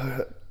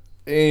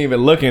 They ain't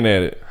even looking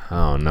at it.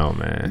 I don't know,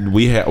 man.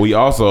 We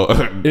also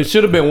It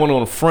should have been one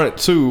on the front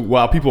too.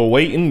 While people are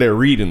waiting, they're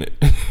reading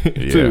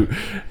it too.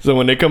 So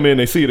when they come in,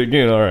 they see it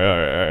again. All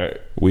right.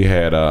 we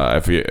had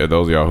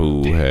those of y'all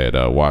who had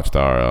watched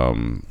our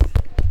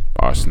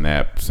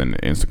snaps and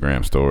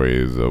Instagram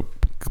stories a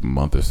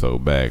month or so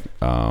back,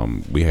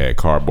 we had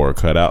cardboard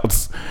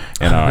cutouts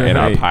in our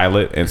Right.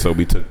 pilot, and so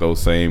we took those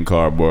same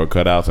cardboard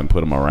cutouts and put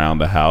them around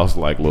the house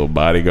like little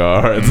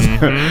bodyguards.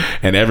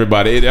 And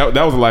everybody, that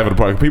was the life of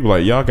the party. People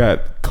like, y'all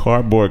got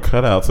cardboard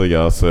cutouts of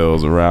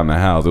yourselves around the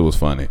house. It was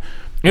funny.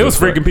 It was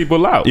freaking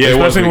people out. Yeah, it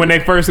was Especially when freaking-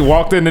 they first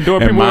walked in the door.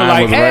 And People were mine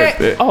like, was "Hey, right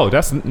there. oh,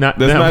 that's not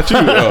That's them." not you.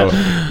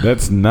 Oh,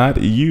 that's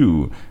not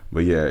you.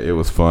 But yeah, it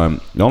was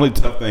fun. The only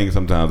tough thing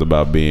sometimes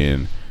about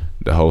being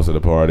the host of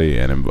the party,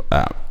 and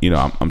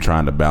I'm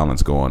trying to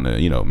balance going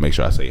to make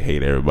sure I say hey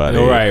to everybody.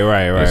 Right,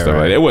 and stuff right.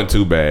 like that. It wasn't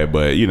too bad,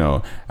 but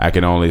I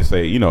can only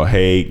say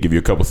hey, give you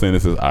a couple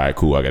sentences. All right,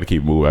 cool. I got to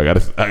keep moving. I got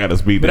to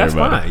speak But to that's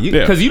everybody.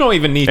 fine because you don't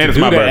even need And to it's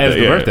do my that as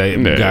the birthday,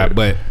 birthday yeah. guy.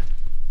 But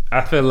I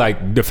feel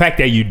like the fact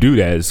that you do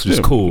that is just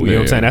Yeah. cool. You know what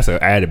I'm Yeah. saying? That's an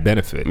added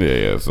benefit.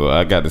 Yeah. So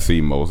I got to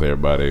see most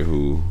everybody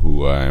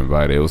who I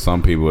invited. It was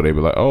some people, they be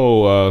like,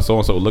 "Oh, so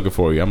and so looking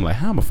for you." I'm like,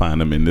 how am I find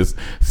them in this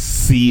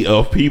sea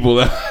of people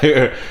out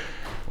here?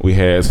 We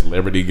had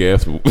celebrity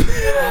guests. Yo,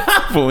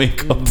 that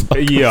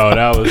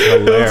was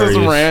It was hilarious.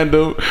 just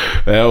random.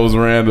 That was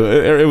random.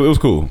 It was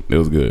cool. It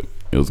was good.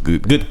 It was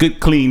good. Good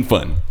clean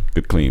fun.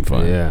 Good clean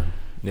fun.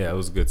 Yeah, it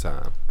was a good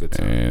time. Good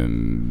time.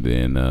 And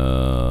then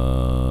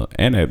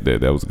and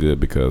that was good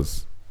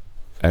because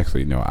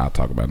actually, I'll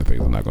talk about the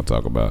things I'm not gonna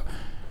talk about.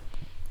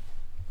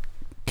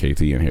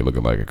 KT in here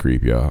looking like a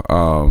creep, y'all.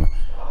 All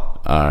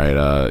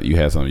right, you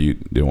had something you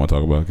didn't want to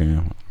talk about,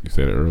 Cam? You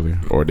said it earlier,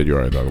 or did you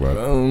already talk about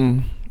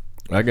it?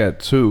 I got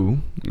two.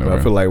 But I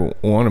Okay. feel like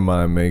one of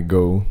mine may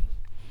go.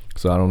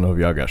 So I don't know if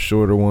y'all got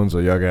shorter ones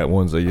or y'all got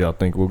ones that y'all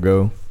think will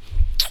go.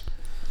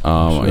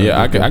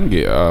 Yeah, I can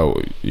get.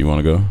 You want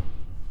to go?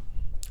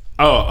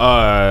 Oh,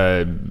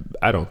 I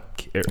don't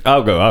care.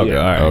 I'll go. All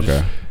right.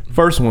 Okay.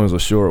 First one's a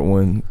short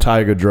one.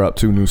 Tyga dropped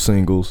 2 new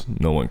singles.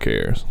 No one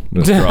cares.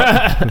 Let's go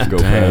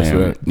past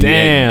that.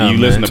 Damn, You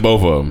listen to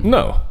both of them?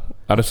 No,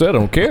 I just said I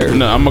don't care.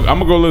 No, I'm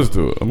gonna go listen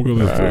to it. I'm gonna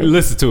go listen to it.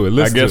 Listen to it. I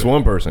Listen guess to it.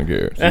 one person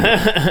cares.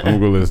 I'm gonna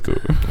go listen to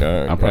it. All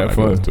right, I'm probably have not gonna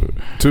fun. listen to it.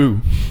 2.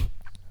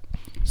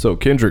 So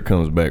Kendrick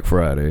comes back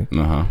Friday.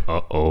 Uh-huh.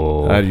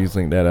 Uh-oh. How do you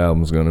think that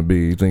album's gonna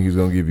be? You think he's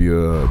gonna give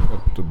you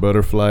the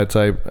Butterfly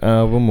type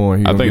album, or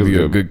he I gonna think give it's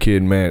you a good. Good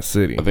Kid, Mad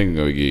City? I think I'm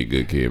gonna get a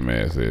Good Kid,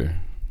 Mad City.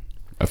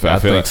 I feel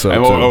think like, so,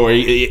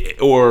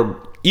 or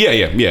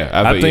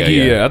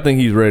yeah. I think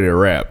he's ready to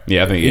rap.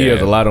 Yeah, I think he yeah.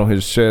 has a lot on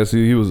his chest.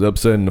 He was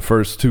upset in the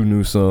first 2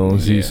 new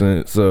songs he Yeah.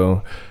 sent,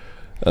 so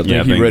I think Yeah, I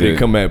he's think ready that- to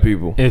come at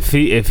people. If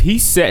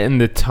he's setting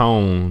the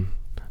tone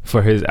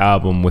for his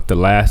album with the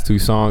last 2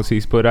 songs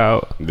he's put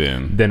out,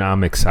 then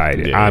I'm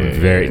excited.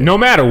 No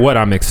matter what,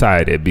 I'm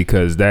excited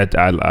because that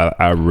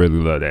I really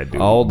love that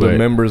dude. All the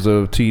members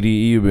of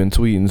TDE have been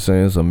tweeting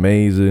saying it's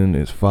amazing,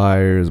 it's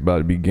fire, it's about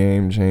to be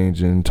game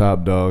changing.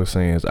 Top Dog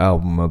saying it's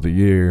album of the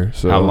year.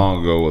 So how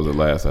long ago was it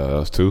last? That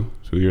was 2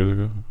 years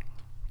ago.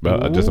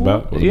 Was it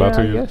about 2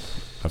 years?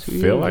 I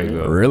feel like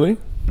really.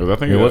 I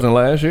think it wasn't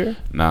last year.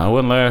 Nah, it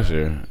wasn't last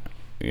year.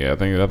 Yeah, I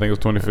think it was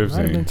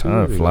 2015.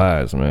 Time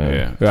flies,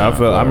 man. Yeah,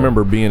 I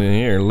remember being in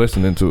here and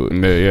listening to it.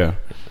 Yeah.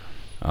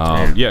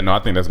 No, I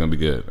think that's gonna be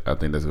good.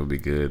 Like I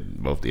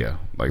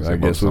said, I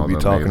guess we'll be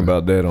talking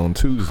about that on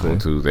Tuesday.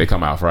 They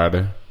come out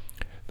Friday,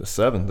 the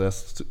 7th.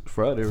 That's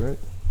Friday, right?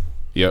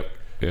 Yep.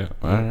 Yeah.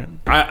 All right.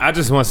 I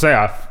just want to say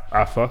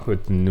I fuck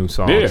with the new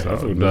songs. Yeah,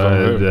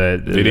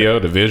 the video,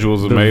 the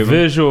visuals, the amazing.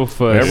 visual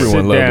for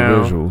everyone loved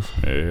the visuals.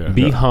 Yeah.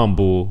 Be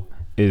humble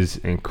is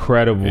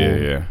incredible.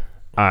 Yeah.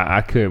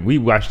 We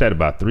watched that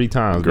about 3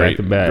 times back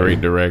to back.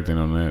 Great directing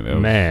on that.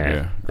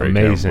 Great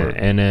amazing.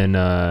 And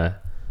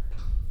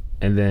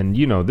then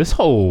this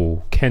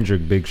whole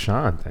Kendrick Big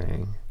Sean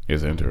thing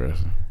is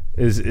interesting.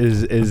 Is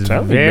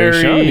very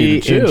Big Sean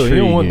need to chill. Intriguing. He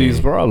don't want these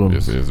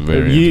problems. This is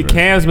very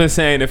Cam's been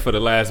saying it for the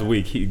last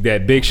week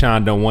that Big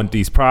Sean don't want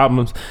these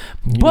problems.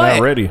 But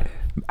not ready.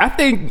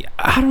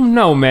 I don't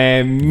know,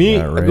 man.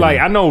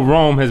 I know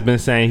Rome has been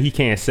saying he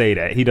can't say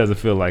that. He doesn't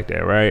feel like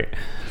that, right?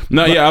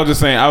 No, I was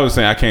saying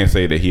I can't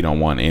say that he don't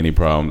want any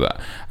problems.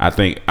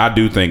 I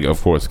do think of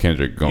course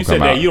Kendrick gonna come out. You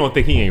said that you don't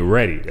think he ain't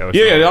ready.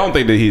 Yeah, I don't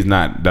think that he's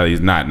not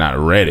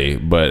ready,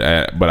 but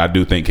I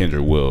do think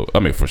Kendrick will. I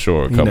mean, for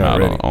sure, come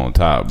out on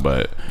top.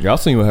 But y'all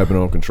seen what happened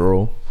on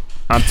Control?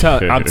 I'm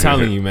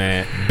telling you,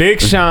 man.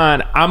 Big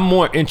Sean, I'm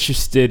more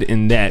interested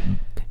in that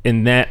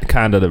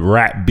kind of the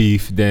rap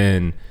beef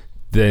than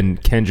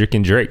Kendrick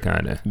and Drake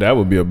kind of. That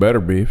would be a better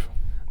beef.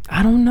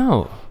 I don't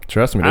know.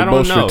 Trust me, they're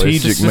both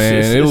strategic,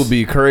 man. It will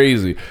be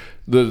crazy.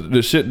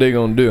 The shit they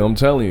gonna do. I'm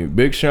telling you,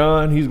 Big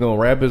Sean, he's gonna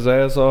rap his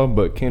ass off,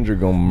 but Kendrick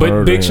gonna murder him.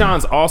 But Big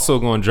Sean's also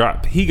gonna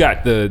drop. He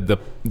got the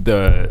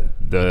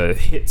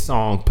hit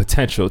song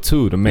potential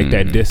too to make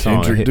that diss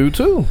song. Kendrick do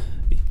too.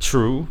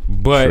 True,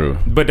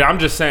 but I'm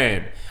just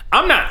saying,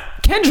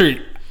 Kendrick,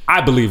 I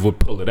believe would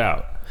pull it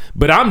out.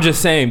 But I'm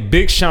just saying,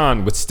 Big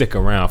Sean would stick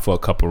around for a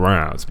couple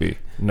rounds.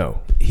 No,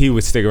 he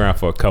would stick around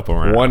for a couple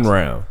rounds. 1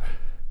 round.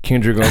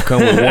 Kendrick gonna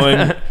come with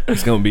 1.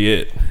 It's gonna be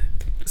it.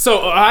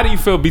 So how do you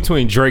feel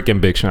between Drake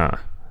and Big Sean?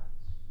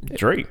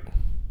 Drake.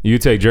 You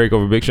take Drake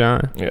over Big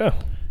Sean? Yeah.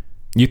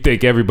 You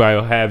think everybody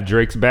will have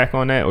Drake's back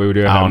on that, or would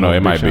I don't know.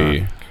 It might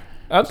be.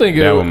 I think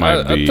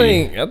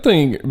I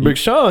think Big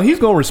Sean, he's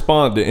gonna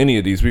respond to any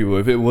of these people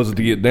if it wasn't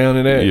to get down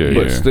to that.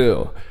 But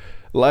still,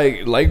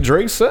 like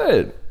Drake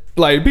said,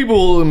 like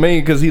people made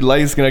because he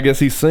light skin. I guess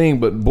he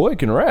sing, but boy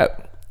can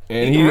rap,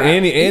 and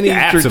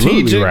he's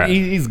strategic.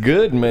 He's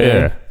good, man.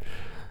 Yeah.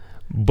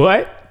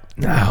 But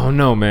I don't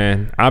know,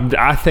 man.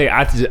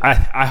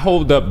 I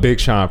hold up Big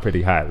Sean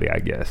pretty highly, I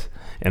guess,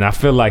 and I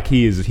feel like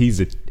he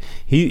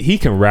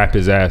can rap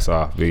his ass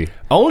off.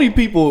 Only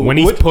people when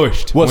he's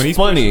pushed. What's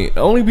funny?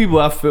 Only people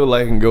I feel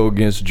like can go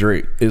against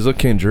Drake is a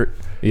Kendrick.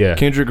 Yeah,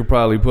 Kendrick could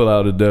probably pull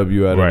out a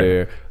W out of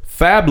there.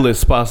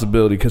 Fabulous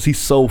possibility because he's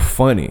so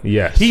funny.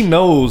 Yes, he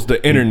knows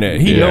the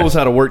internet. He knows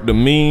how to work the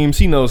memes.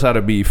 He knows how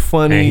to be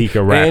funny, and he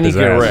can rap.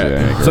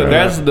 So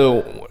that's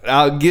the.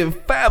 I'll give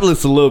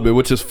Fabulous a little bit,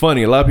 which is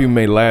funny. A lot of people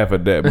may laugh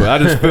at that, but I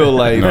just feel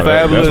like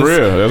Fabulous.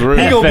 That's real.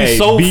 He gonna be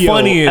so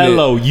funny in it.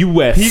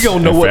 L-O-U-S. He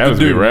gonna know what to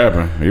do. He be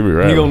rapping. He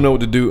gonna know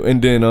what to do,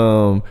 and then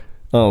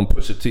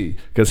Pusha T,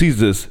 because he's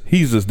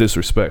just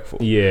disrespectful.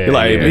 Yeah,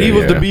 like if he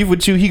was to beef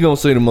with you, he gonna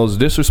say the most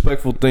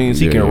disrespectful things.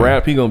 He can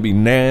rap. He gonna be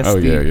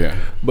nasty. Oh yeah.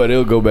 But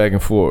it'll go back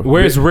and forth.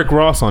 Where's Rick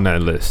Ross on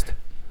that list?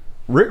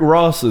 Rick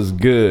Ross is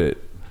good,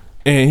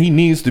 and he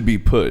needs to be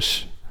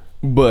pushed,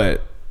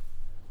 but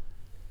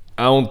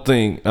I don't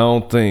think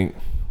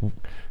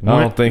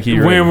he.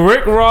 When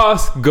Rick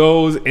Ross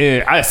goes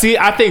in, I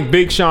think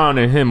Big Sean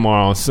and him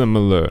are on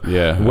similar.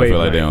 Yeah, I feel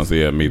like they don't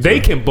see it. Me too.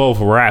 They can both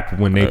rap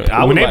when they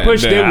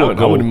push. They will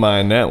go. I wouldn't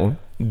mind that one.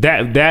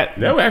 That would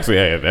actually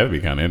that'd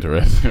be kind of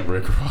interesting.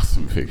 Rick Ross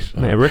and Big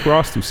Sean. Man, Rick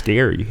Ross too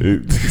scary. He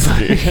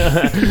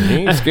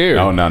ain't scary.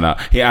 Oh no.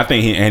 I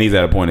think he's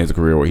at a point in his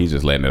career where he's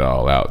just letting it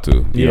all out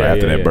too.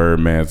 After that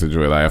Birdman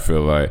situation, like, I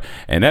feel like,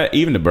 and that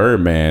even the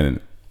Birdman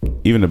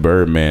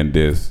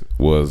diss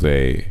was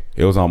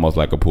it was almost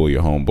like a pull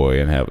your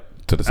homeboy and have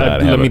to the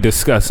side. Let me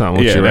discuss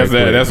something with you.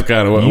 That's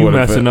kind of what you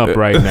messing up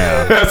right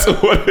now. That's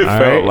what it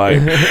felt like.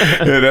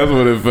 Yeah, that's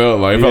what it felt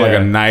like. It felt like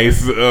a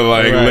nice,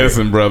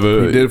 listen,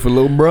 brother. He did it for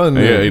Lil Brun.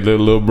 Yeah, he did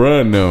a Lil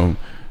Brun now.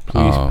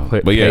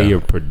 But pay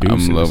your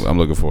producers. I'm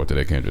looking forward to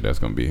that, Kendrick. That's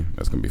gonna be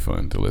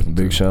fun to listen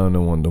to. Big Sean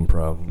don't want them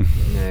problems.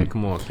 Man,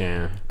 come on,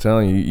 Cam.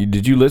 Telling you,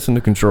 did you listen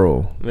to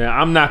Control? Man,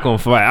 I'm not gonna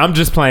fight. I'm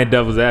just playing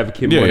devil's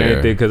advocate more than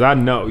anything because I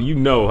know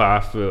how I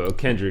feel.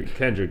 Kendrick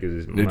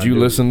is. Did you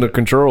listen to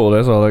Control?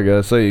 That's all I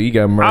gotta say. He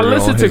got murdered. I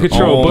listened to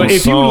Control, but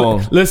if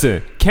you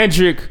listen,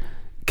 Kendrick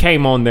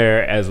came on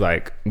there as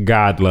like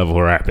God level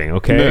rapping,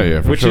 okay?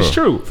 Yeah, for which sure. is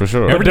true. For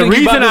sure. But the Everything you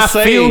reason about I to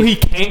say- feel he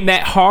came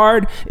that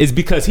hard is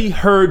because he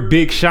heard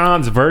Big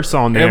Sean's verse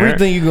on there.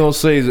 Everything you gonna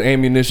say is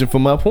ammunition for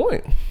my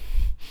point.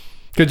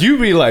 Cause you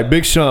be like,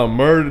 Big Sean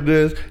murdered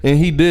this, and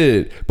he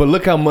did. But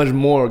look how much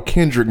more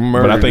Kendrick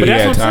murdered. I think But he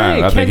that's had what I'm time.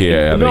 saying. I think he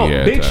had- I think no, he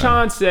had Big time.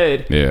 Sean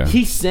said Yeah.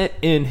 he sent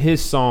in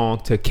his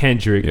song to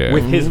Kendrick Yeah.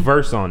 with his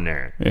verse on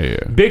there. Yeah.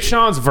 Big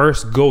Sean's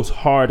verse goes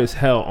hard as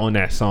hell on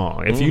that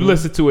song. If you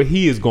listen to it,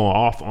 he is going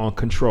off on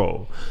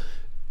Control.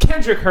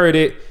 Kendrick heard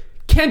it.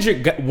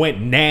 Kendrick went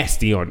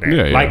nasty on there.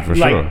 Yeah, yeah, like, for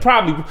like sure.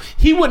 probably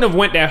he wouldn't have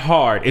went that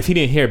hard if he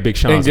didn't hear Big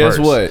Sean's And guess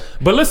verse. what?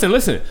 But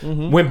listen.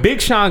 When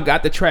Big Sean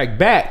got the track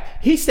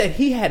back, he said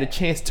he had a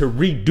chance to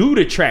redo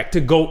the track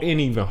to go in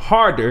even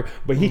harder,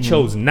 but he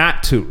chose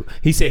not to.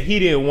 He said he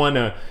didn't want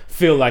to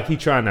feel like he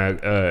trying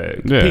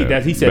to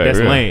compete. He said that's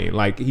yeah. lame.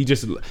 Like he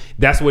just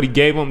that's what he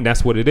gave him.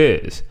 That's what it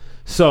is.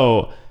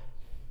 So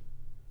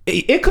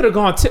it could have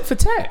gone tit for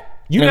tat.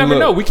 You And never look-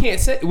 know.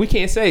 We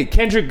can't say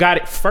Kendrick got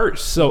it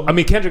first. So I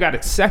mean Kendrick got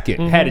it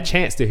 2nd. Had a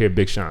chance to hear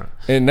Big Sean.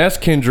 and that's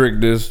Kendrick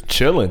just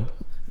chilling.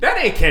 That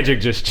ain't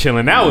Kendrick just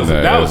chilling. That was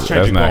That's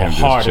Kendrick not going him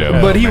just hard. chilling.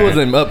 as hell, But he man.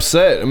 wasn't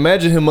upset.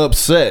 Imagine him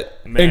upset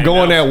Man, and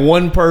going that at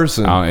one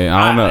person. I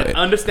don't know.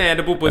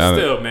 Understandable, but I-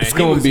 still, man, It's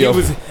gonna be he a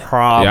was.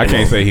 problem. Yeah, I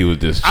can't say he was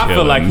just chilling. I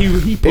feel like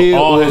he put It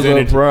all was his a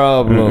energy.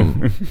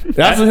 problem.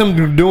 That's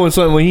him doing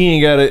something when he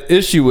ain't got an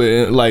issue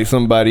with like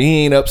somebody.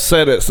 He ain't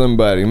upset at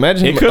somebody.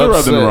 Imagine He him could have rubbed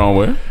upset. him the wrong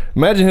way.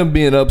 Imagine him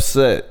being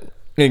upset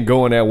and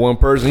going at one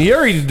person. He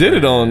already did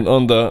it on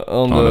the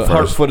the Heart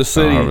first- for the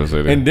City. Heart for the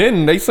City. And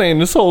then they saying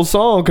this whole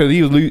song because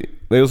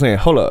they were saying,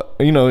 hold up,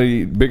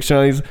 Big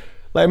Sean. He's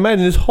like,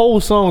 imagine this whole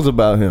song's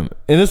about him,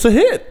 and it's a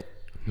hit.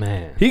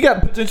 Man, He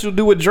got potential to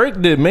do what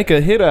Drake did, make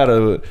a hit out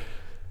of it.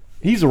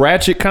 He's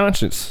ratchet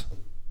conscious.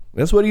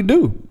 That's what he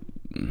do.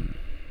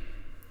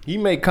 He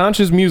make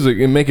conscious music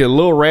and make it a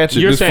little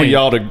ratchet You're just for saying-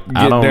 y'all to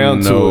I get don't down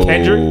know. to it.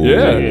 Kendrick?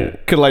 Yeah. Yeah.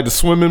 Cause like the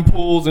swimming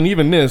pools and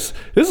even this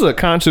is a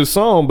conscious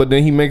song, but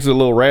then he makes it a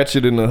little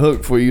ratchet in the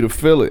hook for you to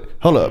feel it.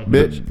 Hold up,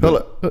 bitch.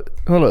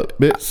 Hold up,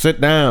 bitch. Sit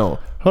down.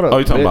 Hold up. Oh,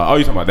 you talking bitch. about? Oh,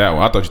 you talking about that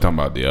one? I thought you talking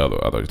about the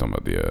other. I thought you talking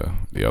about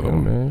the other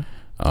one. Man.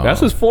 That's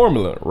his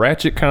formula.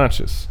 Ratchet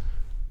conscious.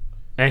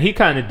 and he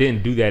kind of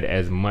didn't do that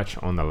as much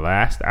on the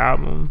last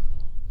album.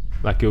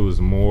 Like it was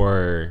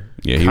more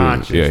Yeah, he was-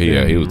 conscious yeah, he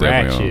than was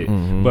definitely ratchet.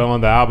 on. But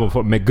on the album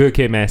for Good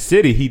Kid, Mad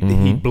City, he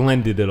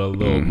blended it a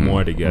little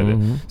more together.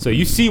 So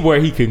you see where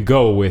he can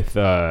go with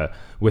To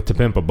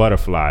Pimp a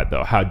Butterfly,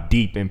 though, how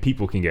deep, and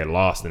people can get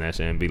lost in that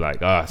shit and be like,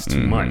 it's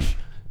too much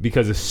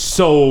because it's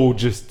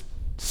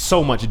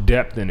so much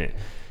depth in it.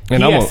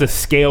 And he I'm has a- to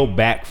scale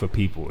back for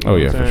people. You know Oh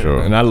what yeah, I'm for saying?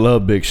 sure. And I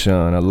love Big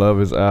Sean. I love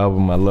his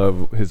album. I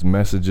love his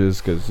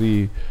messages because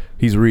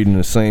he's reading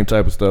the same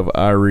type of stuff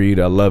I read.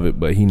 I love it,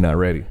 but he not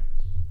ready.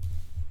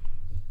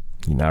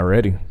 He not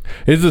ready.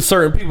 Is there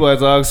certain people,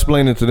 as I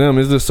explain it to them,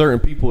 is there certain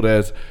people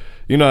that's,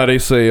 you know how they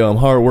say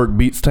hard work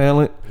beats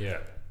talent? Yeah.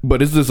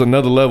 But is this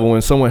another level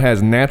when someone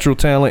has natural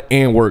talent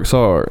and works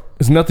hard?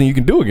 There's nothing you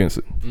can do against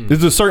it.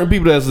 There's just certain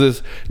people that's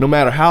this, no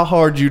matter how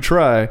hard you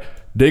try,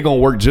 they gonna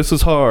work just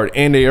as hard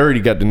and they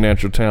already got the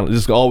natural talent.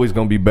 It's always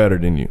gonna be better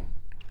than you.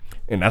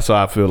 And that's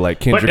why I feel like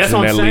But Kendrick's that's in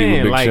what that I'm league with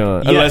saying. Big Like,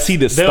 Sean. yes, Unless he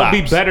just they'll stops.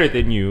 be better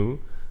than you,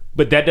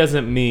 but that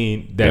doesn't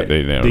mean that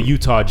They never- the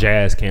Utah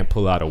Jazz can't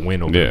pull out a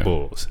win over Yeah. the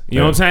Bulls. You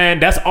know what I'm saying?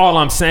 That's all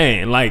I'm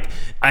saying. Like,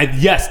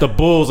 yes, the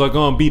Bulls are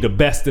going to be the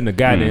best in the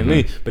goddamn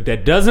league, but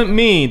that doesn't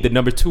mean the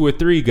number 2 or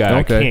 3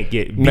 guy can't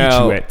beat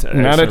now, you at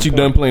now that you're you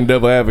done playing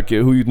devil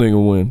advocate, who you think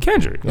will win?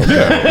 Kendrick.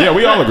 Yeah,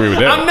 we all agree with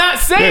that. I'm not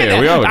saying Yeah, that.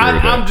 we all agree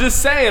with that. I'm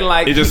just saying,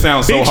 like, It just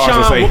sounds so Big hard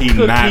Sean to say will he's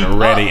cook not you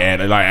ready, up.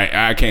 and like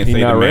I can't He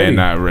say not the ready. man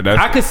not ready. I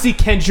That's, could see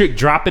Kendrick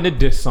dropping a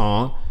diss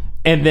song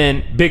and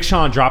then Big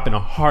Sean dropping a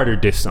harder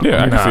diss song.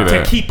 Yeah, I can see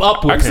that. To keep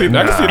up with I can see- him.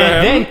 I can see that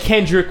And then happening.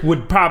 Kendrick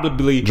would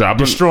probably Drop him.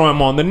 destroy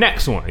him on the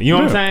next one. You know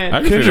what I'm saying? I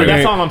can see that. That's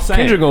ain't- all I'm saying.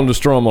 Kendrick gonna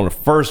destroy him on the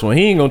first one.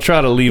 He ain't gonna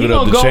try to leave He it up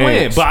gonna to go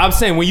chance. in. But I'm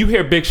saying when you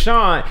hear Big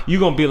Sean, you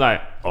gonna be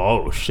like,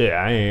 oh shit,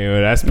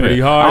 that's pretty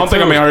hard. I don't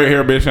think too. I'm gonna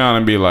hear Big Sean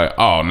and be like,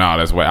 oh no,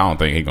 that's why I don't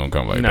think he gonna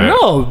come like that.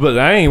 No, but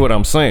that ain't what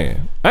I'm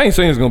saying. I ain't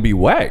saying it's gonna be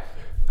whack.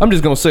 I'm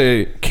just gonna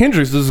say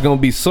Kendrick's is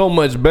gonna be so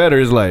much better.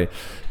 It's like,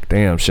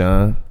 damn,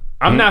 Sean.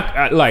 I'm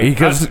not like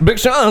Because Big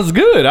Sean's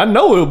good. I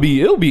know it'll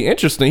be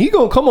interesting. He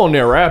gonna come on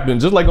there rapping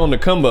just like on the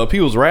come up. He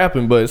was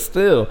rapping, but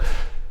still,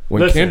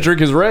 when Listen. Kendrick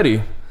is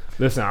ready,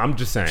 listen, I'm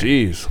just saying.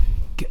 jeez.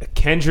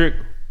 Kendrick,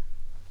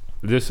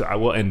 I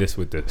will end this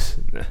with this.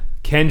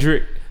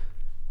 Kendrick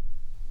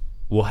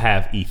will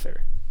have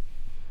ether,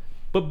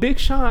 but Big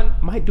Sean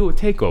might do a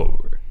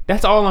takeover.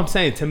 That's all I'm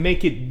saying to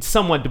make it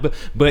somewhat.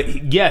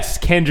 But yes,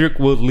 Kendrick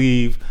will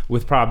leave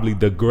with probably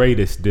the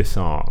greatest diss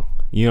song.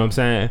 You know what I'm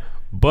saying?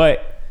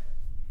 But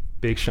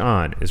Big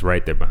Sean is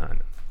right there behind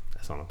him.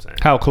 That's all I'm saying.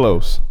 How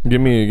close? Give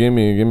me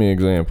an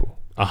example.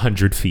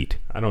 100 feet.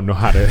 I don't know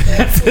how to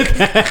answer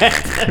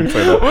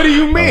that. What do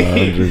you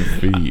mean? 100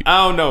 feet.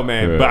 I don't know,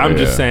 man. But I'm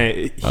just Yeah.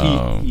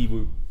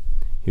 saying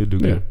he'll do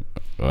good.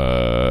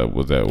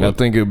 Was that I what?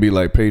 think it'll be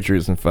like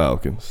Patriots and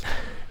Falcons.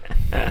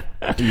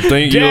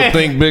 You don't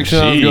think Big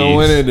Sean's gonna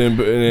win it?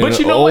 And But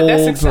you know what?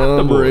 That's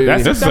acceptable.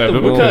 That's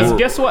acceptable because Murder.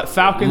 guess what?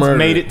 Falcons Murder.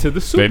 made it to the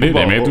Super did.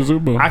 Bowl. They made it to the Super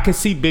Bowl. I can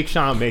see Big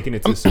Sean making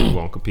it to the Super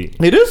Bowl and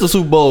competing. It is a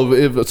Super Bowl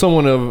if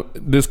someone of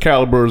this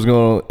caliber is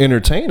gonna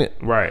entertain it.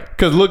 Right.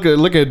 Because look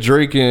at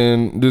Drake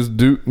and this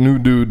new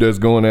dude that's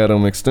going at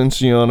him,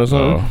 Extension or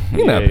something.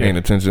 You're not paying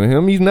attention to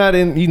him. He's not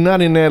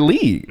in that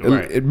league.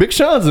 Right. Big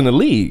Sean's in the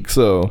league,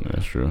 so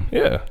That's true.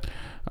 yeah,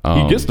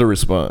 he gets the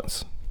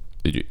response.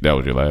 That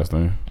was your last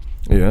thing?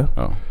 Yeah.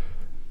 Oh.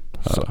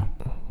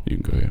 You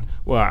can go ahead.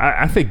 Well,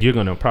 I think you're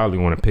gonna probably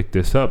want to pick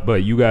this up,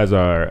 but you guys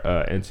are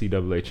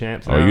NCAA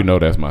champs. Oh, now. you know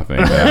that's my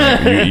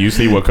thing. you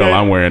see what color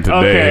I'm wearing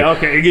today.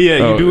 Okay, yeah,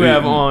 you Oh, do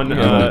have on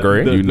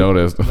great. You know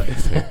that's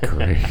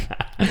great.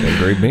 That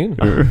great bean.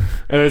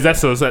 Is that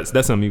so? That's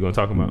something you're gonna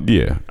talk about?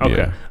 Yeah.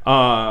 Okay.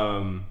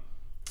 Yeah.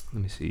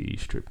 Let me see.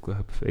 Strip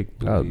club, fake.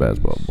 I was booties,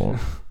 basketball born.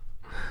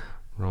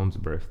 Rome's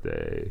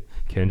birthday.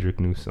 Kendrick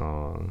new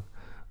song.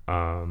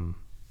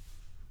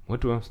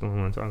 What else do I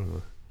want to talk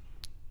about?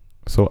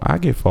 So I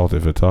get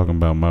faulted for talking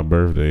about my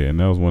birthday, and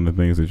that was one of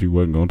the things that you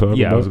wasn't going to talk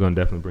Yeah, about. I was gonna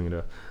definitely bring it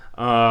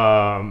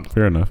up.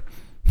 Fair enough.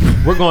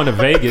 We're going to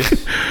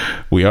Vegas.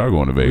 We are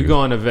going to Vegas. We're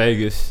going to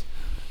Vegas.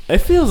 It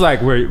feels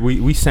like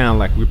we sound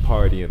like we're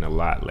partying a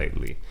lot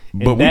lately,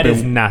 and But that we've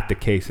is been- not the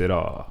case at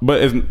all.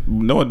 But it's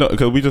no,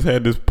 because we just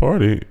had this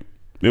party.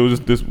 It was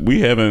just this. We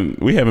haven't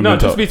No, been just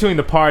talking. between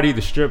the party,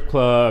 the strip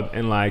club,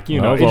 and like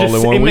That was all in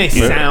it one may week.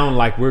 sound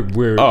like we're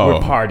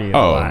partying a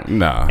lot.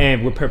 Nah.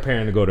 And we're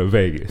preparing to go to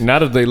Vegas.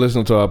 Not if they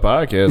listen to our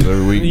podcast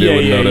every week. They Yeah,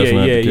 would know that's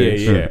not the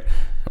case. yeah.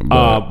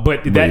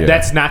 But yeah.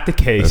 that's not the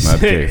case. That's not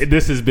the case.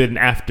 This has been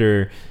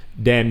after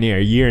damn near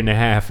a year and a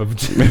half of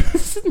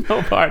just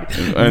no party.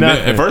 And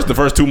Nothing. at first, the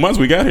first 2 months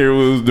we got here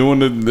was doing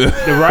the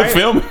right?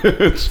 film.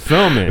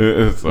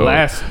 filming So,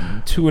 last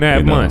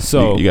 2.5 months.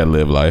 So you got to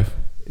live life.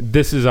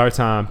 this is our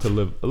time to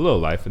live a little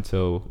life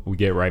until we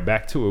get right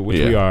back to it, which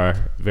we Yeah.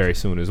 are very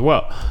soon as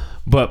well.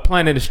 But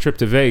planning this trip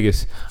to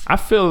Vegas, I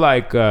feel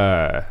like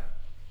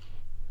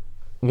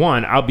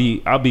one, I'll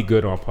be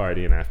good on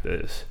partying after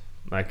this.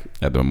 Like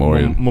At the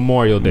Memorial.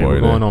 Memorial Day. We're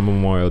Memorial going Day. on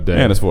Memorial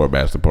Day. And it's for a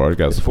bachelor party.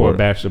 Got It's for support. a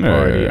bachelor Yeah,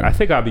 party. yeah. I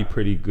think I'll be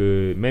pretty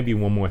good. Maybe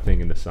one more thing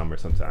in the summer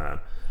sometime.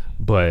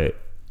 But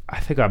I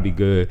think I'll be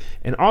good.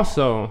 And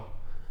also,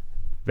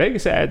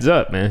 Vegas adds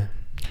up, man.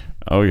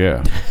 Oh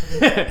yeah.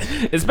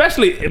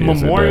 Especially it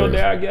Memorial does.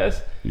 Day, I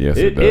guess. Yes,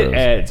 it it does.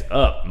 adds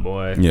up,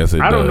 boy. Yes,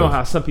 it I don't know does.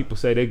 how some people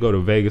say they go to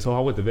Vegas. Oh, I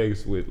went to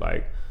Vegas with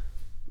like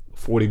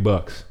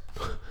 $40.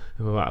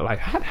 Like,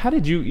 how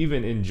did you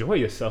even enjoy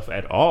yourself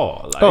at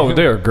all? Like, Oh,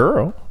 they're a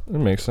girl. It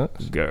makes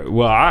sense.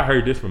 Well, I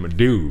heard this from a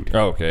dude.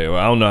 Okay, well,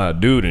 I don't know how a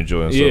dude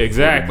enjoy himself. Yeah, for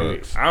exactly.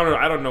 $40.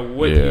 I don't know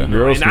what Yeah. he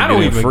Girls and can I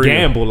don't get in even free.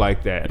 gamble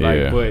like that. Like,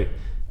 Yeah. but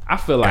I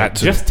feel like Got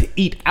to. just to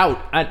eat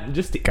out,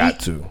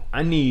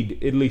 I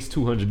need at least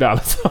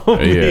 $200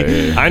 on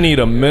me. Yeah. I need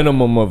a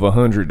minimum of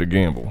 100 to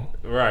gamble.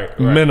 Right.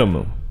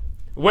 Minimum.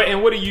 What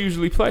and what do you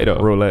usually play though?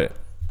 Roulette.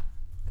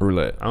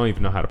 I don't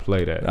even know how to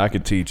play that. I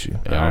could teach you.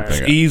 I don't It's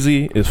think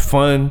easy. It's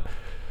fun.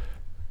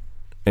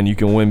 And you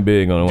can win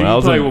big on it. Do When I you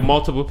was play in- with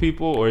multiple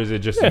people or is it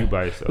just you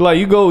by yourself? Like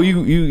you go,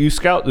 you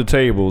scout the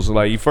tables.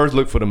 Like you first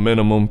look for the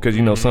minimum because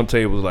you know some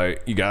tables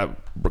like you got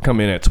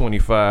come in at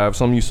 25.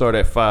 Some you start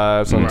at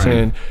 5, some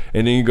 10,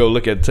 and then you go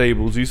look at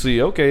tables. You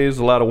see, okay, there's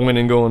a lot of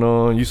winning going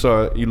on.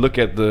 You look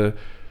at the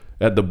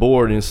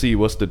board and see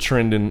what's the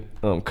trending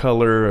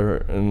color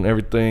and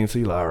everything. So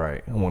you're like, all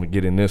right, I want to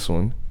get in this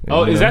one. And,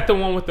 Oh, you is know, that the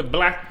one with the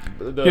black?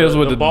 Yeah, it's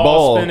with the ball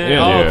ball. spinning.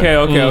 Yeah. Oh, Yeah.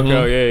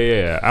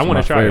 okay. Yeah. I want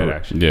my to try favorite. that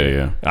actually.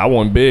 Yeah. I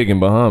won big in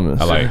Bahamas.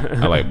 I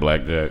like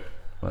blackjack.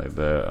 Like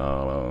that.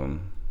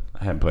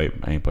 I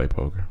ain't played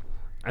poker.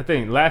 I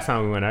think last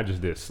time we went, I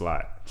just did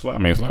slot.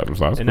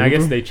 Slots. And I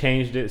guess they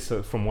changed it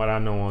so from what I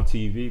know on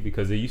TV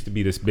because there used to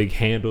be this big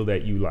handle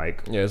that you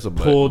like Yeah, it's a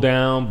pull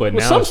down, but now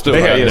some it's still They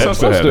got had, yeah, that. some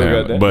still Some had still that.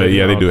 got that. But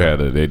yeah, they do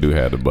Okay.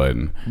 have the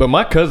button. But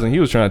my cousin, he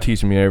was trying to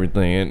teach me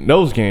everything. And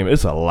those games,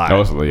 it's a lot.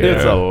 Oh, yeah.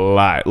 It's a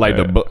lot. Like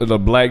the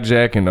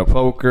blackjack and the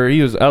poker. I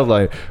was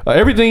like,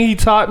 everything he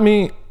taught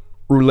me,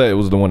 roulette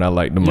was the one I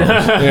liked the most.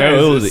 Yeah,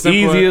 it was the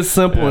Simpler. easiest,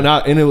 simple,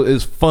 and it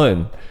was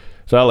fun.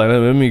 So I was like,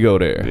 let me go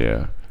there.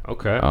 Yeah.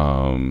 okay.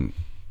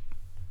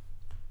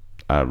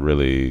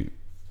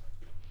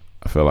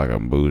 I feel like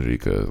I'm bougie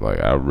because like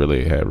I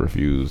really had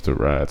refused to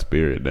ride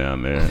Spirit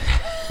down there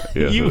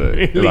yesterday. You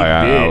really like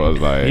I did. was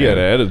like, He had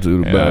an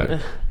attitude about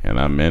it. and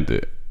I meant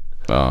it.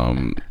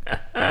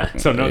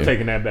 So no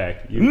taking that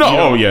back. You, No, you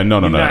know, oh, yeah, no.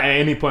 Not at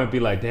any point be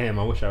like, damn,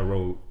 I wish I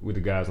rode with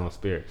the guys on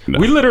Spirit. No.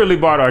 We literally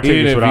bought our Even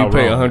tickets if you without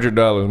pay rolling.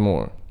 $100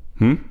 more.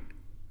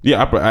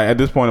 Yeah, I, at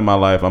this point in my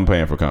life, I'm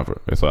paying for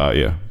comfort. It's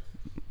yeah.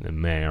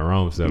 Man,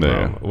 Rome said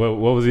Yeah. Rome. What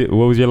was it?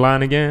 What was your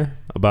line again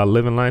about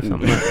living life?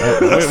 Something like,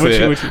 what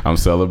you- I'm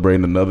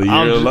celebrating another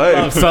year of life.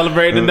 I'm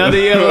celebrating another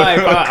year of life.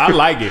 I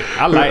like it.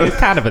 It's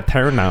kind of a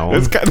turn on.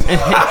 It's kind of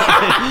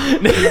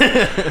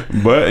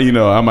but you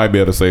know, I might be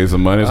able to save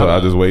some money, so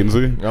I'll just wait and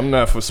see. I'm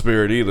not for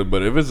Spirit either,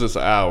 but if it's just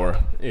an hour,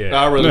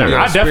 Yeah. I'd rather Yeah. get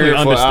I a definitely Spirit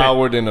for an understand.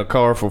 hour than a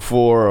car for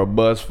 4 or a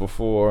bus for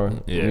 4.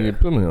 Yeah. You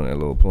put me on that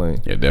little plane.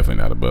 Yeah,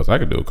 definitely not a bus. I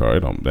could do a car.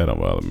 That don't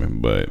bother me.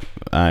 But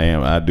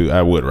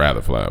I would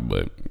rather fly.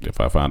 But if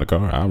I find a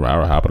car, I'll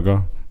hop in the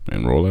car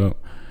and roll out.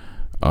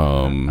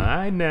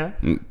 I know.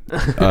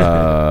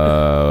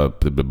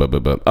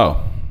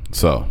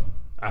 So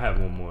I have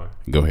one more.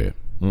 go ahead.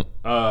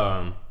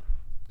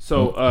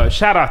 So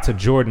shout out to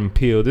Jordan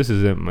Peele. This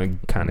isn't my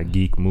kind of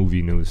geek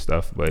movie news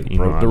stuff, but you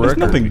Broke know, the I- record.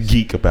 There's nothing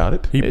geek about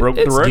it. He broke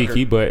the it's record.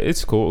 geeky, but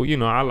it's cool. You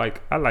know, I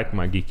like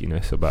my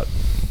geekiness about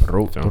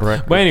Broke the film.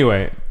 record. But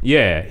anyway,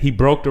 yeah, he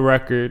broke the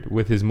record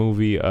with his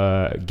movie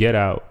Get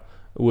Out,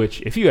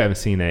 which if you haven't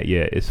seen that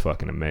yet, it's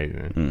fucking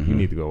amazing. You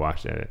need to go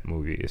watch that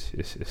movie.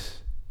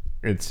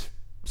 It's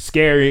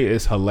scary,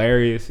 it's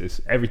hilarious, it's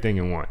everything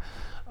in one.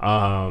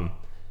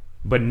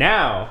 But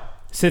now,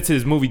 since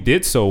his movie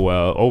did so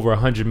well, over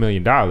 $100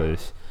 million,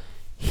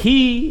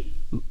 he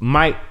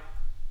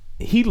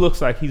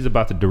looks like he's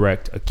about to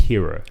direct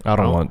Akira. I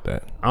don't want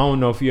that. I don't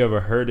know if you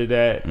ever heard of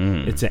that.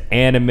 It's an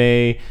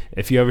anime.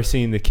 If you ever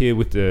seen the kid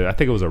with I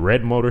think it was a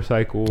red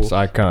motorcycle. It's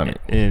iconic.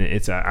 And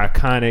it's an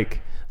iconic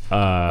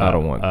I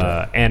don't want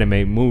that.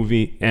 anime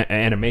movie,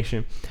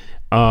 animation.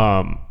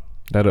 That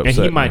And upset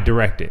he me. might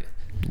direct it.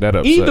 That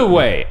upset Either me.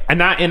 way,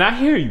 and I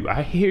hear you.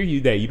 I hear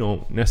you that you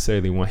don't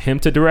necessarily want him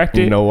to direct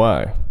it. You know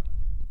why?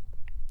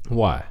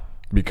 Why?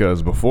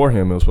 Because before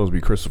him, it was supposed to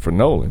be Christopher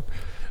Nolan.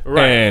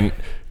 Right.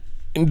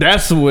 And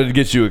that's what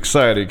gets you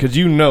excited, because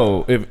you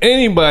know if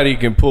anybody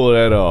can pull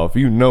that off,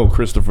 you know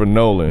Christopher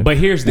Nolan But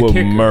here's the will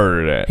kicker.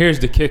 murder that. Here's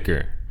the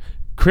kicker.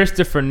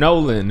 Christopher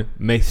Nolan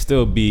may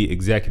still be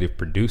executive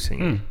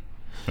producing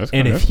it.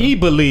 And if he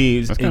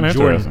believes That's in kinda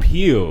Jordan interesting.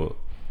 Peele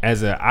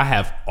I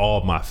have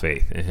all my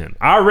faith in him.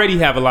 I already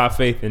have a lot of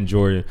faith in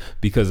Jordan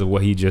because of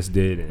what he just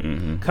did.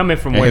 And coming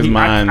from And where his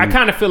mind- I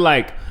kind of feel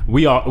like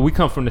we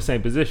come from the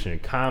same position.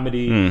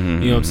 Comedy, you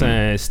know what I'm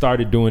saying?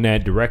 Started doing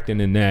that,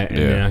 directing in that, and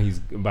Yeah. now he's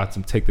about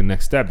to take the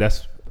next step.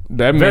 That's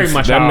That very makes,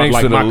 much that how I'd makes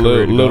like it my a career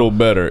to go. little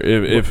better.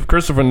 If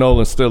Christopher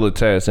Nolan's still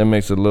attached, that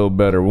makes it a little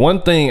better.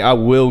 One thing I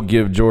will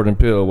give Jordan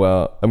Peele,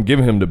 while I'm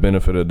giving him the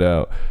benefit of the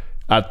doubt,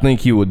 I think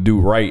he would do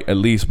right, at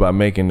least by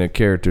making the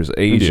characters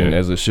Asian Yeah.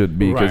 as it should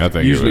be. Right. I Because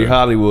think he usually would.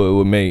 Hollywood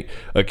would make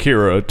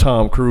Akira a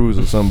Tom Cruise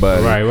or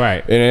somebody.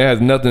 Right. And it has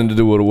nothing to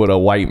do with a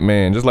white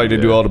man. Just like they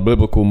do all the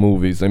biblical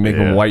movies. They make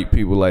them white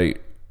people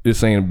like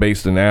this ain't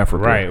based in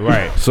Africa.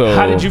 right. So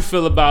how did you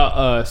feel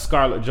about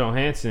Scarlett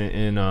Johansson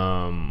in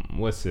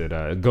what's it?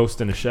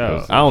 Ghost in the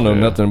Shell. I don't know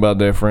nothing about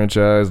that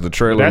franchise. The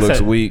trailer looks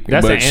weak,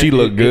 but she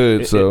looked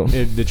good.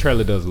 The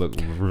trailer does look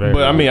very.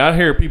 But I mean, I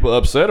hear people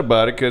upset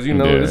about it because, you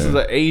know, Yeah. this is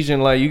an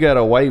Asian, like, you got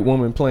a white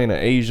woman playing an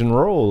Asian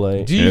role.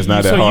 Like, Do you- It's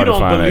not so that you hard to don't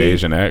find an believe-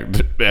 Asian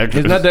actor.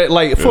 it's not that,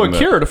 like, for Isn't it?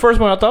 Akira, the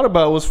first one I thought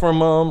about was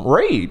from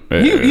Raid.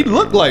 He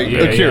looked like Yeah,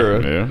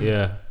 Akira. Yeah.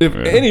 Yeah. If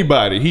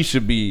anybody, he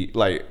should be,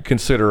 like,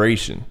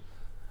 consideration.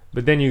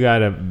 But then you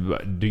gotta,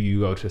 do you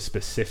go to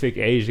specific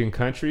Asian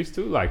countries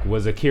too? Like,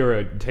 was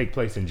Akira take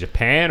place in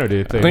Japan or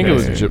did it take think it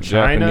place was in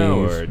China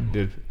Japanese. or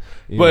did?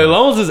 But as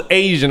long as it's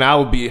Asian, I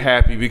would be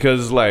happy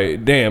because it's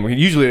like, damn,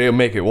 usually they'll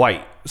make it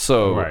white.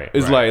 So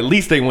it's like, at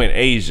least they went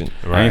Asian.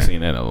 I ain't seen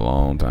that in a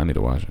long time. I need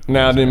to watch it.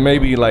 Now then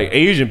maybe like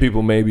Asian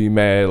people may be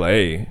mad, like,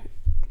 hey,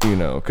 you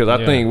know, because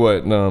I think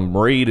what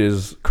Raid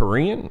is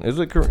Korean. Is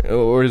it Korean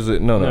or is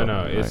it no?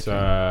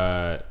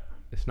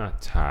 It's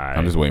not Thai.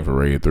 I'm just waiting for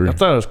Raid 3. I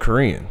thought it was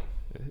Korean.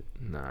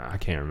 Nah, I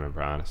can't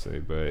remember honestly,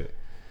 but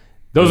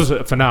those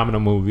are phenomenal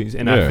movies,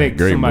 and Yeah, I think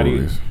great somebody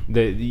movies.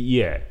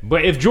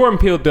 But if Jordan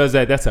Peele does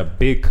that, that's a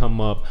big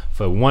come up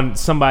for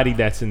somebody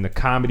that's in the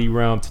comedy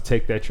realm to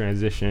take that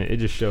transition. It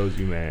just shows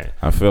you, man.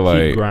 I feel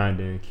keep like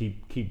grinding,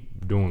 keep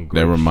doing great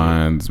that shit.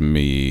 reminds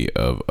me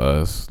of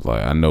us.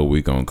 Like, I know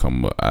we gonna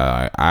come up.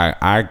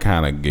 I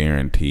kind of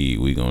guarantee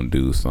we gonna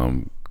do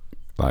some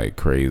like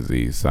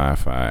crazy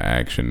sci-fi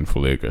action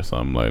flick or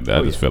something like that.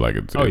 I just feel like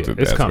it's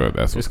coming.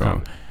 That's what's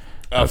coming.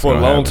 For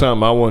a long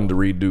time, I wanted to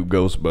redo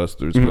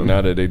Ghostbusters, but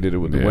now that they did it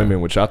with the Yeah.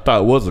 women, which I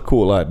thought was a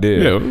cool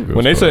idea. Yeah, it was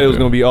when they said it was yeah.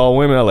 going to be all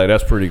women, I was like,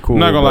 that's pretty cool.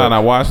 I'm not gonna lie, and but- I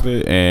watched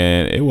it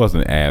and it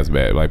wasn't as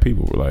bad. Like,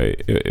 people were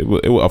like,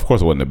 of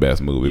course it wasn't the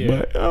best movie,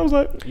 Yeah. but I was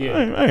like,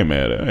 I ain't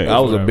mad at it. I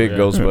was a big yeah.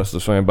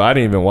 Ghostbusters fan, but I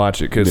didn't even watch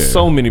it because Yeah.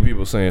 so many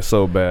people saying it's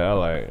so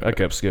bad. I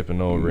kept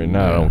skipping over it.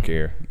 Now I don't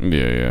care.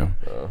 Yeah.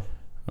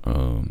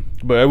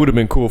 But it would have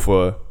been cool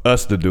for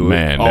us to do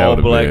Man, it. that All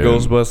would've black been-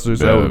 Ghostbusters.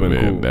 That would have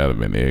been cool. That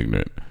would have been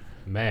ignorant.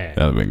 Man.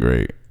 That would have been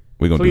great.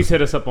 we gonna Please do.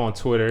 hit us up on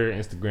Twitter,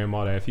 Instagram,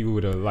 all that. If you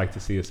would like to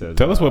see us as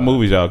Tell us what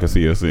movies y'all can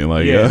see us in.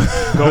 Like Yeah,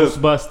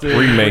 Ghostbusters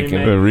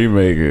Remaking. the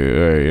remake it.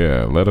 Right,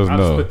 yeah, let us I'll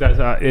know. split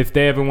that. If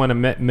they ever want a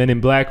Men in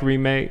Black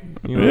remake,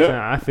 you know what I'm saying?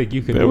 I think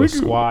you can Yeah, do we a can-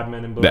 squad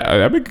Men in Black.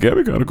 That'd be kind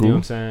of cool. You know what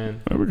I'm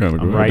saying? That'd be kind of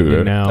cool. I'm I'd writing do it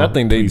that. now. I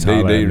think they Please holler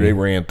at me.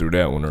 ran through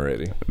that one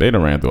already. They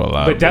done ran through a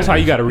lot. But that's why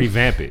you got. got to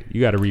revamp it.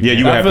 You got to revamp. Yeah,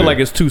 you it. I have feel to. like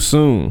it's too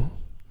soon.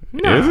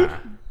 Nah. Is it?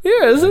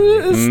 Yeah,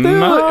 it's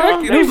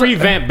still. They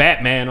revamp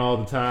Batman all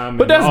the time.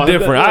 But and all that's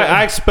different. that.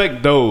 I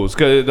expect those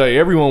because like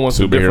everyone wants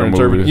a Superhero different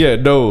interpretation. movies. Yeah,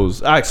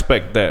 those I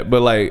expect that.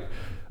 But like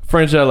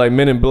franchise like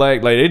Men in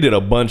Black, like they did a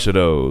bunch of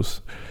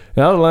those.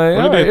 And I was like,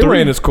 Well, all they right, did it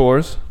ran 3. its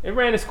course. It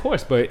ran its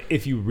course, but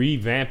if you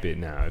revamp it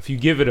now, if you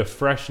give it a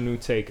fresh new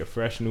take, a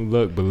fresh new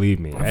look, believe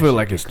me, that feel shit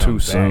like can it's come too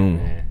back, soon.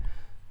 man.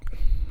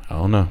 I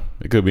don't know.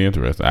 It could be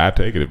interesting. I'd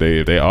take it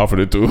if they offered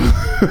it to.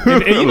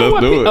 And you know Let's what?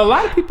 do A it.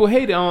 lot of people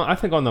hated on. I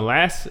think on the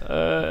last.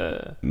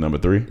 Number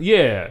 3.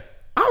 Yeah,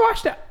 I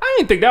watched that. I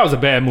didn't think that was a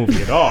bad movie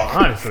at all.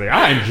 Honestly,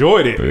 I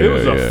enjoyed it. It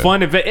was a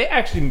fun event. It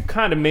actually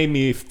kind of made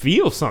me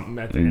feel something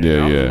at the end. Yeah,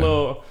 I was yeah. a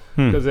little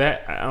because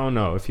I don't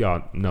know if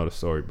y'all know the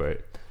story,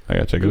 but I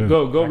gotta check it out.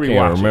 go I rewatch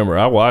can't remember.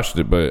 I watched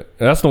it, but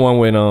that's the one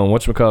when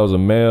whatchamacallit was a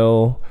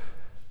male.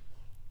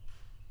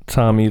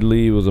 Tommy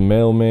Lee was a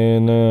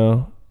mailman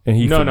now, and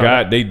he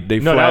forgot they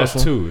No, that was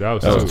flashed him. 2. That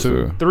was That was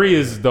 2. 2. 3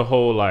 is the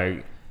whole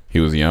like. He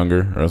was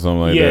younger or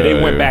something like that. Yeah,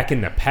 they went back in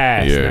the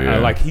past. Yeah, yeah.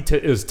 Like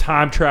it was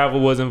time travel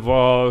was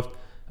involved.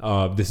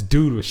 This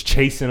dude was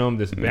chasing him.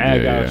 This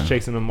bad guy was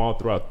chasing him all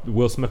throughout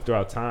Will Smith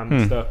throughout time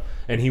and stuff.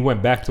 And he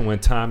went back to when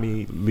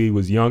Tommy Lee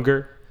was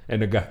younger.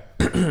 And the guy,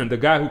 the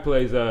guy who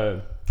plays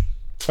Oh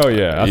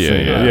yeah, I Yeah, seen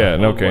it. yeah.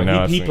 Yeah, okay,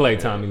 now I he seen played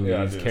it. Tommy Yeah,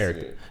 I Lee's did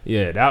character. see it.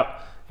 Yeah,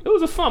 that it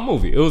was a fun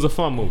movie. It was a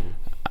fun movie.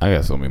 I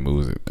got so many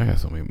movies. I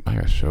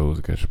got shows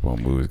to catch up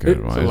on. Movies to catch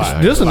up on. a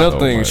lot. This is It's another so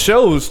thing. much.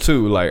 Shows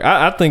too. Like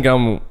I think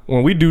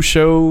when we do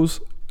shows,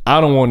 I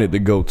don't want it to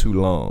go too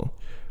long.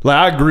 Like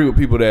I agree with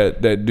people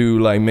that do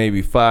like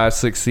maybe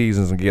 5-6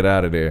 seasons and get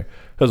out of there.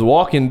 Cause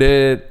Walking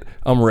Dead,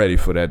 I'm ready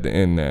for that to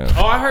end now.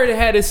 Oh, I heard it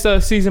had its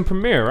season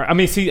premiere. Right? I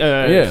mean,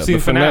 Yeah, season the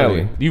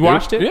finale. You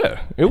watched it? Yeah,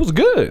 it was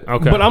good.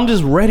 Okay. But I'm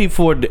just ready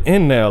for it to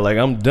end now. Like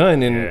I'm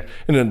done. And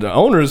and the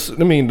owners,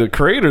 the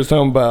creators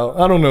talking about,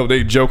 I don't know if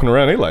they joking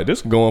around. They like, this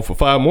is going for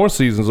 5 more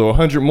seasons or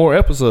 100 more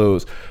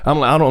episodes. I'm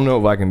like, I don't know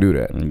if I can do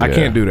that. I Yeah.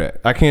 can't do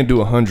that. I can't do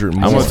 100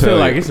 more. I gonna just feel tell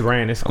like you- it's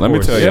ran its course. Let me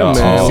tell yeah, y'all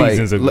man. all-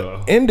 seasons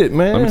ago. End it,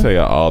 man. Let me tell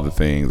y'all all the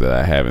things that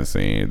I haven't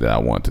seen that I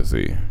want to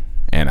see,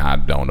 and I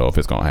don't know if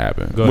it's gonna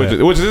happen.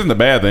 ahead. Which isn't a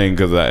bad thing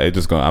because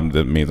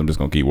that means I'm just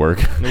gonna keep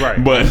working.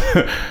 Right. But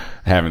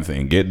haven't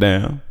seen Get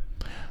Down.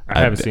 I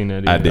haven't seen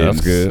that I either. didn't.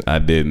 That's good. I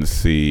didn't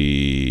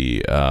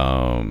see.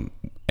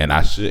 And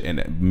I should.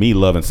 And me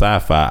loving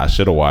sci-fi, I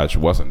should have watched.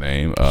 What's her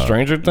name?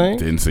 Stranger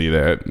Things? Didn't see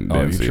that. you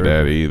Didn't see tripping.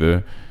 that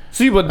either.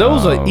 See, but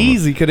those are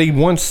easy because they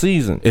one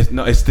season.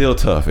 It's still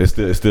tough. It's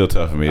still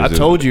tough for me. I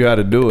told you how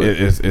to do it.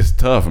 It's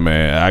tough,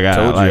 man. I got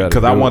Told you how to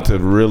because I do want it. to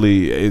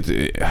really.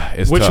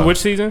 It's Which tough.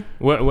 season?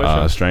 What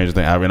show? Stranger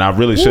Things. I mean, I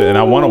really should, and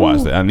I want to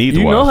watch it. I need to.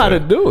 You watch know how to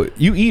that. do it.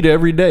 You eat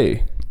every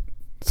day.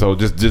 So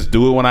just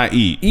do it when I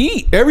eat.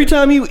 Eat every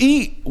time you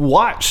eat.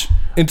 Watch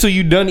until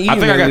you done eating. I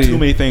think I got and too leave.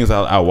 many things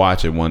I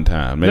watch at one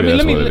time. Maybe Let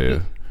that's me- what let it me-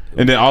 is.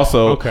 And then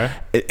also, Okay.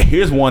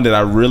 here's one that I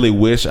really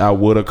wish I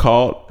would have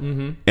caught,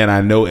 and I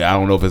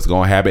don't know if it's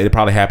gonna happen. It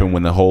probably happened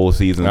when the whole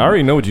season. I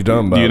already know what you're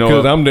talking about. You know,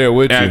 because I'm there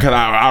with you. Because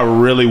I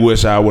really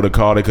wish I would have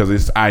caught it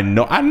because I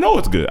know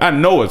it's good. I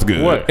know it's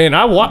good. What? And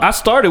I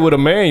started with a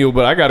manual,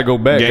 but I got to go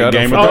back. Game of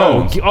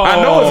forgot. Thrones.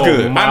 I know it's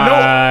good. my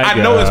I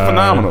know it's God.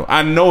 phenomenal.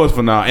 I know it's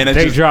phenomenal. And it's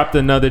They just, dropped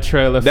another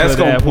trailer. that's for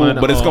gonna that pull,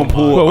 one. but it's gonna Oh,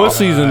 pull. But what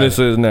season this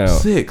is now?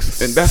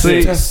 6. And that's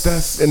Six.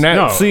 that's And that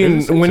No, seeing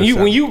it's when six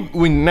or you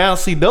now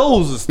see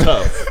those is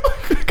tough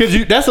because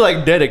that's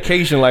like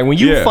dedication. Like when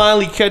you Yeah.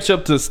 finally catch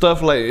up to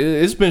stuff like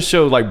it's been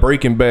shows like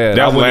Breaking Bad.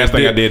 that was the wouldn't last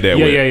thing I did that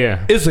Yeah, with. yeah.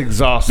 It's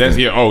exhausting.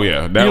 That's oh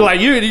yeah. That You're was- like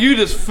you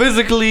just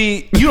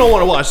physically you don't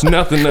want to watch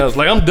nothing else.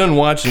 Like I'm done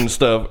watching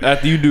stuff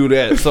after you do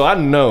that. So I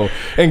know.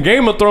 And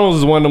Game of Thrones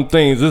is one of them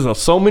things. There's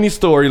so many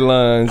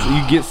storylines.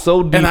 You get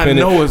so deep And I in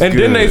know it. it's And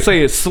then they good.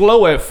 say it's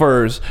slow at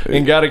first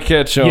and got to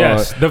catch on.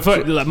 Yes,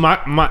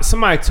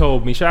 somebody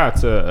told me. Shout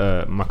out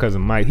to my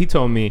cousin Mike. He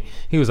told me,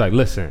 he was like,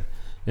 "Listen,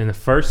 in the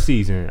first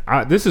season,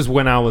 this is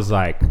when I was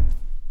like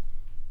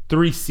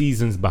 3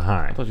 seasons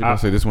behind. I thought you were gonna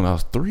say this when I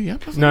was 3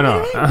 episodes.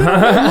 No.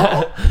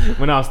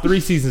 When I was 3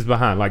 seasons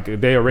behind, like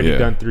they already Yeah.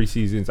 done 3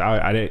 seasons.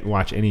 I didn't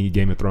watch any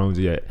Game of Thrones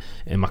yet,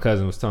 and my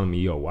cousin was telling me,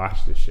 "Yo,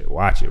 watch this shit.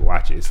 Watch it.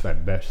 It's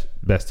like best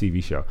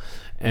TV show."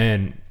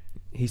 And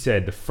he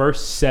said the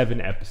first 7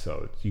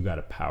 episodes you got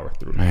to power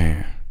through.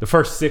 Man. The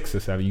first 6 or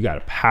 7 you got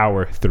to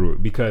power through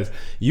it because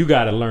you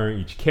got to learn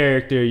each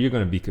character. You're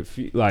gonna be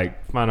confused.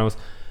 Like finals.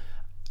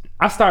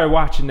 I started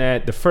watching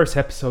that the first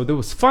episode. There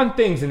was fun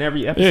things in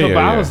every episode, Yeah,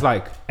 but I yeah. was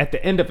like, at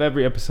the end of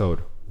every episode,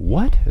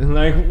 what?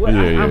 Like, what?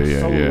 I'm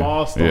so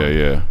lost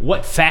on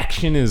what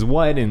faction is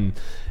what, and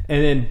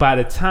then by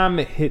the time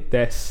it hit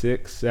that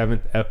 6th,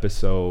 7th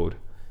episode,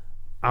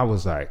 I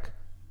was like,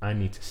 I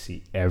need to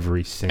see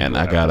every single. And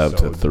I got up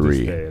to episode this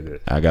 3. day of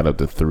this. I got up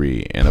to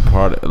 3, and a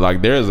part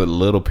like there's a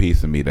little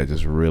piece of me that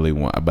just really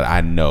want. But I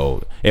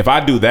know if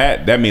I do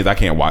that, that means I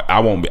can't watch.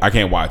 I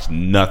can't watch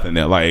nothing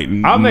that like.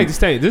 I'll make the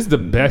statement. This is the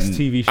best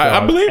TV show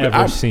I believe I've it.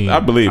 ever seen. I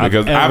believe it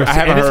because I haven't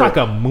and heard. it's like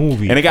a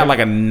movie, and it got like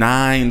a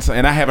 9,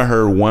 and I haven't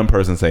heard one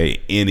person say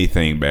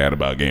anything bad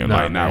about Game. Nah,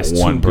 Like man, not it's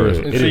one too good.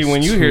 person. It See, is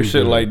when you too hear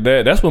shit good. like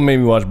that, that's what made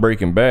me watch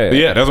Breaking Bad.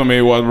 Yeah, that's what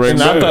made me watch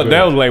Breaking And I Bad. thought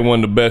that was like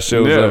one of the best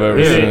shows Yeah. I've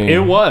ever seen.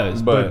 It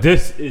was, but But-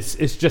 this is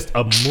it's just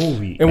a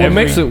movie. And what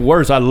makes it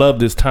worse, I love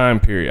this time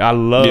period. I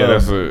love Yeah,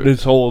 that's it.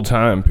 this whole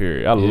time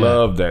period. I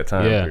love that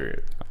time Yeah.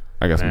 period.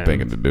 I got some Man.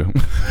 thinking to do.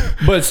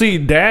 But see,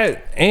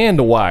 that and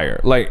The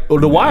Wire. Like,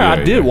 The Wire, Yeah, I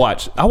did yeah.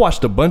 watch. I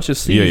watched a bunch of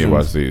Yeah, seasons. you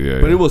watched it. Yeah,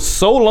 But yeah. it was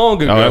so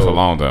long ago. Oh, that's a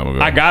long time ago.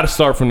 I got to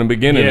start from the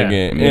beginning Yeah.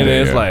 again. Yeah, And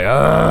it's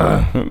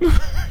yeah.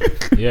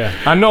 like, Yeah,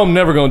 I know I'm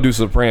never going to do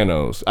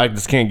Sopranos. I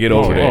just can't get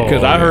over that.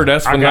 Because oh, I heard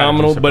that's I gotta do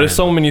phenomenal. But it's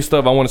so Sopranos. many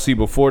stuff I want to see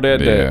before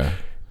that Yeah. that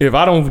if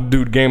I don't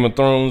do Game of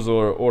Thrones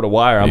or The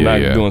Wire, I'm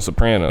not Yeah. doing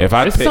Sopranos. If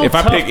I It's so if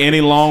I tough. pick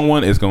any long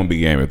one, it's gonna be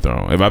Game of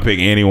Thrones. If I pick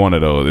any one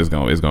of those, it's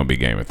gonna be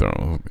Game of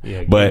Thrones.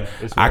 Yeah, but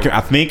it's I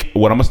think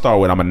what I'm gonna start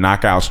with, I'm gonna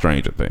knock out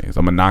Stranger Things.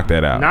 I'm gonna knock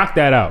that out. knock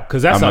that out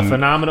because that's I'm a a-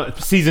 phenomenal.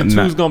 Season 2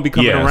 is gonna be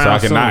coming around. So I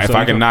can soon, knock, so if I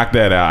you can can- knock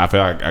that out, I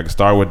feel like I can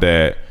start with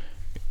that,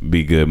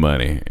 be good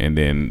money, and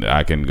then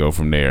I can go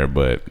from there.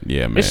 But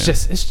yeah, man, It's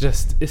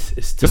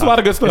tough. a lot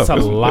of good stuff. It's a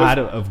It's- lot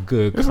of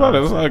good. it's a lot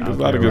of- it's content a out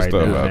lot of there good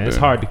stuff now, out man. It's there.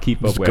 hard to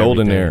keep up It's with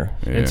golden everything. era.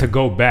 Yeah. And to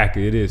go back,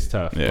 it is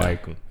tough. Yeah.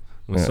 Like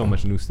when so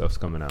much new stuff's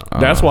coming out.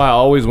 That's why I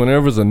always,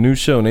 whenever it's a new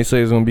show and they say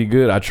it's gonna be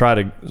good, I try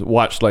to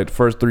watch like the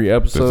first 3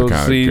 episodes, kinda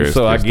see, get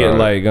so I get started.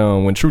 like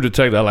when True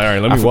Detective, I'm like, all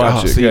right, let me forgot-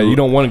 watch it. see, Yeah, you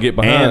don't want to get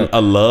behind. And A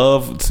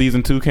Love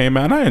season 2 came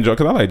out. And I enjoyed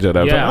because I like Judd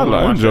Apatow. Yeah, I wanna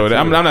I watch enjoyed that it.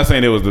 I'm too. not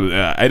saying it was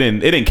it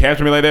didn't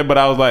capture me like that, but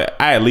I was like,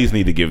 I at least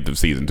need to give the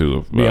season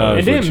 2. Be honest And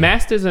with then you.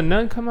 Masters of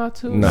None come out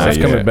too. No, Not that's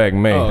yet. coming back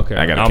May. Oh, okay.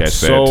 I gotta I'm catch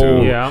so that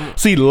too. Yeah, I'm-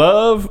 see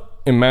Love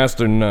and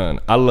Master None.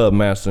 I love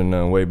Master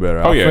None way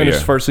better. Oh, I yeah, finished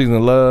yeah. first season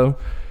of Love.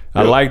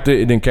 I liked it.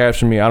 It didn't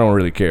capture me. I don't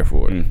really care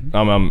for it. I'm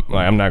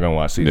not gonna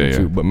watch season Yeah, yeah.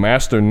 2. But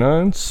Master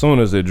None, soon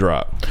as it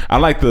dropped, I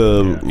like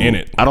the in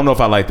it. I don't know if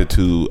I like the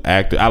 2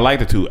 actors. I like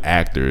the 2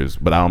 actors,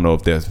 but I don't know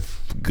if that's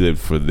good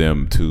for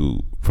them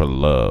for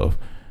Love.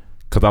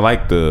 Because I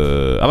like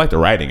the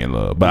writing in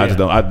Love, but I just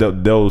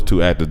don't. Those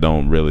 2 actors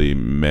don't really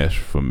mesh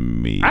for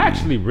me. I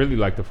actually really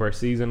like the first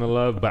season of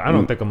Love, but I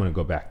don't think I'm gonna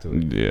go back to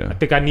it. Yeah. I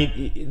think I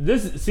need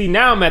this. See,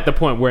 now I'm at the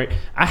point where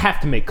I have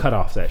to make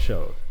cutoffs that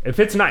show. If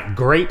it's not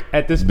great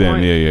at this Then,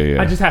 point, yeah.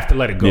 I just have to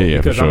let it go Yeah,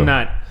 for because sure. I'm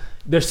not.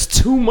 There's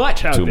too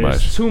much out Too there. much.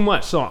 It's too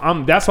much. So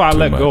that's why I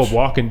let go much. of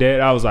Walking Dead.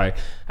 I was like,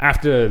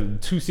 after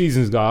 2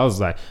 seasons ago, I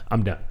was like,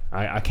 I'm done.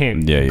 I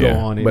can't Yeah, go yeah.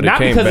 on it. But it Not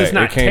came because back- it's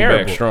not it came back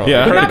terrible. strong.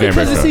 Yeah, I but heard not it came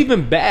because back it's strong.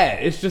 even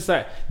bad. It's just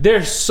like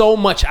there's so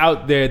much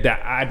out there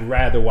that I'd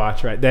rather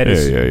watch. Right, that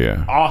is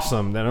yeah.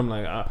 awesome. That I'm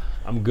like,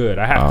 I'm good.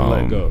 I have to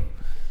let it go.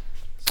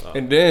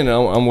 and then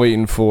I'm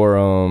waiting for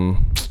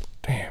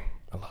damn,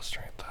 I lost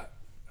train of thought.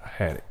 I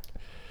had it.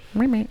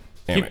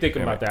 Keep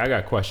thinking about that. I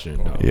got a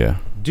question though. Yeah.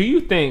 Do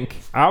you think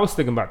I was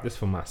thinking about this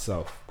for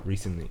myself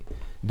recently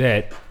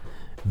that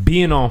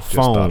being on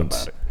thought phones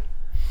about it.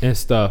 and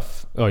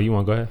stuff? Oh, you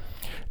want to go ahead?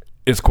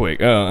 It's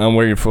quick. I'm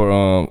waiting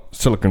for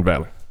Silicon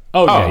Valley.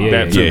 Oh, yeah.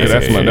 that's yeah, it. yeah,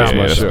 That's my- that's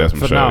my show. That's my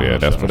show. Phenomenal Yeah,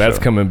 that's show. my That's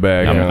show. coming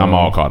back. I'm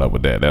all caught up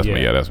with that. That's Yeah.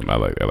 my that's what I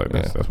like. I like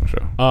that. That's my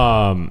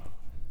show.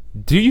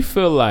 Do you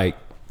feel like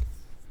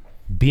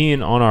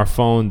being on our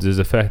phones is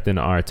affecting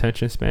our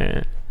attention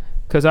span?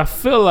 Because I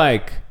feel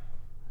like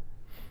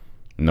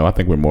No, I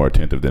think we're more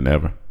attentive than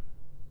ever.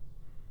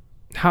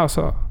 how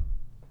so?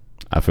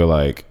 I feel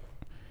like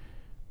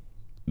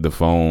the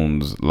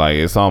phones, like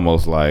it's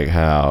almost like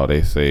how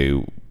they say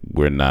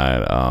we're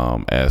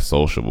not as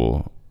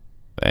sociable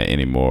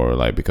anymore,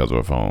 like because of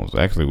our phones.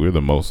 Actually, we're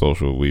the most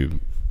social we've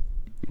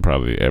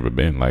probably ever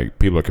been. Like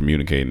people are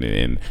communicating,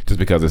 and just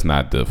because it's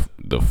not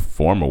the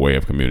former way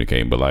of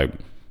communicating, but like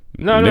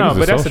No, niggas is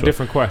but that's a social.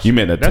 different question. You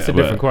meant that's a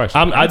different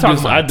question. I talking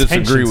about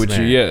disagree attention with you.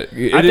 span.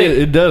 Yeah, I think-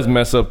 it does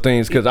mess up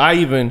things because I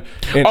even.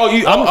 And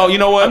you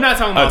know what? I'm not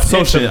talking about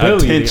attention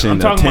attention. I'm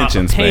talking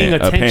attention about paying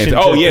span. attention.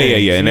 Oh to yeah,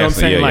 things, yeah. And you know what I'm that's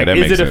saying? yeah, Like, that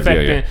is makes it sense. Yeah,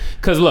 affecting? yeah.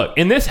 Because look,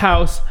 in this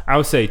house, I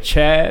would say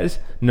Chaz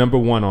number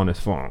 1 on his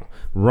phone,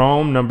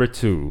 Rome number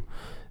 2,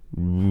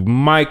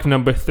 Mike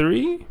number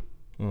 3.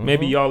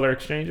 Maybe y'all are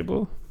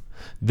exchangeable.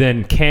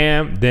 Then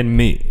Cam, then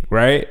me.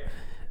 Right?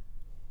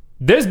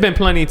 There's been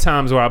plenty of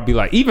times where I'll be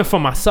like, even for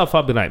myself,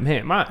 I'll be like,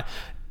 man,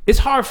 it's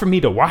hard for me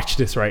to watch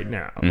this right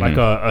now, like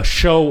a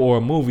show or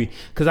a movie,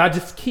 because I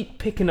just keep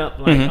picking up.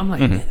 Like I'm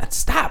like, man,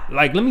 stop.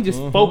 Like, let me just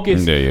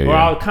focus, Yeah, or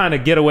I'll kind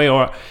of get away,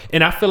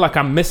 and I feel like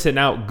I'm missing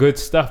out good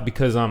stuff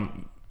because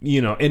I'm,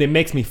 and it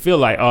makes me feel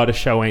like, oh, the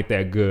show ain't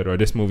that good, or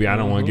this movie I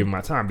don't want to give my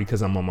time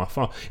because I'm on my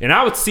phone. And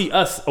I would see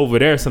us over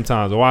there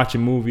sometimes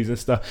watching movies and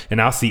stuff, and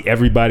I'll see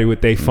everybody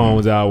with their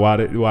phones out while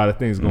the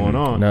thing's going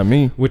on. Not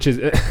me. Which is,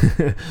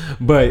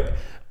 but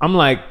I'm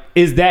like,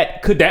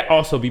 could that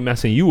also be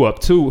messing you up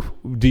too?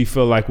 Do you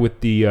feel like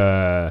with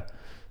the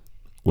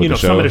With you know,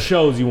 the some of the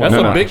shows? shows you want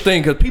That's to a watch. big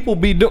thing because people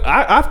be doing.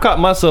 I've caught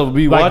myself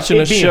be Like, watching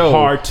a it being show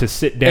hard to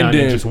sit down and,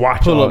 then just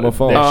watch pull all up my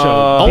phone. that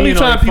show. Only Being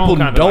on time your phone people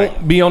kinda don't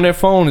like- be on their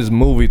phone is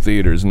movie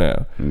theaters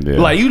now. Yeah.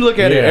 Like you look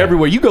at it Yeah.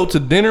 everywhere. You go to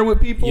dinner with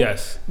people.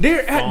 Yes.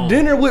 they're at Phone.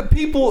 dinner with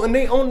people and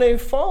they on their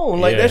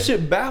phone. Like Yeah. that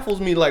shit baffles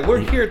me. Like we're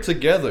here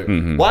together.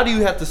 Why do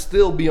you have to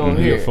still be on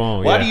here? Your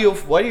phone, Why yeah.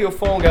 do your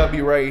phone gotta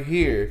be right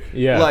here?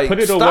 Yeah, like put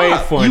it stop. away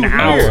for an You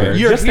hour. here.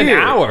 You're Just an here.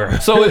 hour.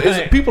 So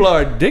people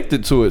are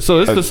addicted to it. So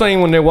it's the same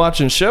when they're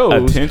watching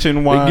shows.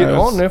 Attention wise, they get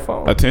on their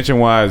phone. Attention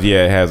wise,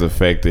 yeah, it has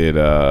affected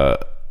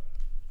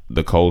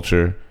the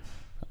culture.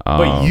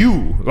 But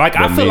you, like,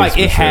 I but feel me like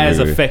it has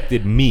specifically.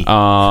 affected me. To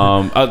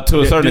a certain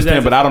does that-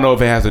 extent, but I don't know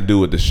if it has to do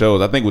with the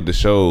shows. I think with the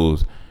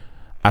shows,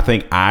 I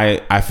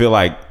feel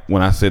like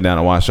when I sit down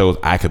and watch shows,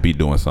 I could be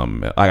doing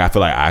something else. Like I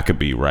feel like I could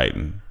be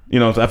writing. You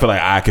know, so I feel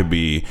like I could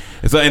be.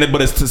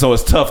 But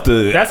it's tough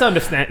to. That's like,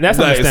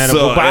 understandable.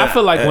 so, But I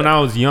feel like when I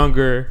was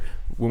younger,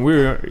 when we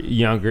were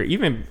younger,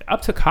 even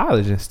up to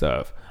college and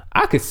stuff,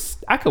 I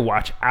could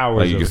watch hours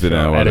Like, you of could a sit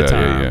down show and at watch a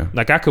that, time. yeah.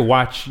 Like I could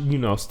watch,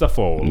 stuff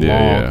for a Yeah,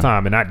 long yeah.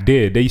 time, and I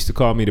did. They used to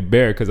call me the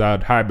bear because I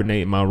would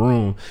hibernate in my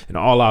room, and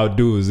all I would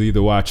do is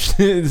either watch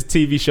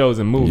TV shows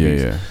and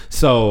movies. Yeah.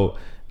 So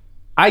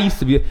I used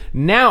to be.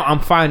 Now I'm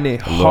finding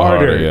it little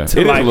harder. harder, yeah. To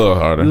It is a like, little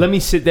harder. Let me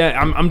sit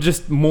down. I'm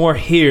just more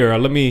here.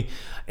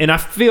 And I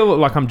feel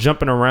like I'm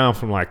jumping around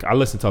from like I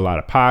listen to a lot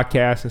of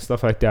podcasts and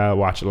stuff like that. I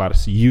watch a lot of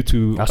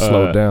YouTube. I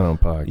slowed down on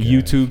podcasts.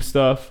 YouTube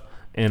stuff,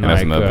 and that's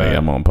like another thing.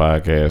 I'm on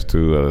podcasts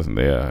too.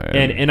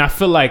 and I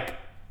feel like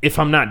if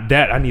I'm not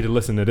that, I need to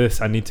listen to this.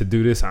 I need to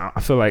do this. I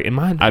feel like am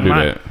I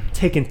that.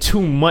 taking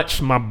too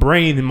much? My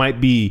brain might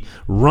be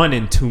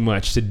running too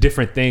much to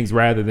different things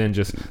rather than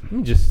just let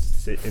me just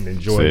sit and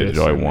enjoy this.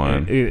 Enjoy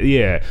one.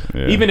 Yeah.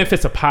 Yeah. Even if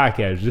it's a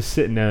podcast, just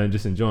sitting there and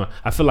just enjoying.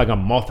 I feel like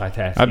I'm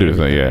multitasking. I do the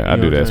same. Yeah, I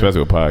do You know that, what I'm saying? especially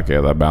with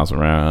podcasts. I bounce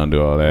around,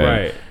 do all that.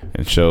 Right.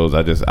 And shows,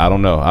 I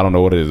don't know. I don't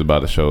know what it is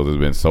about the shows. It's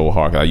been so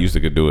hard. 'Cause I used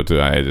to could do it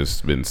too. I had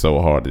just been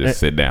so hard to just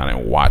sit down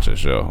and watch a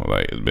show.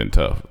 Like it's been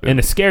tough. And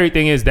the scary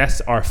thing is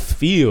that's our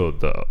field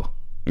though.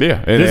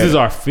 Yeah, This is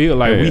our field.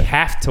 Like Yeah. we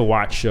have to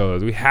watch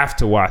shows. We have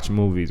to watch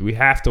movies. We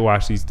have to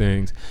watch these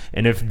things.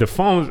 And if the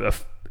phones,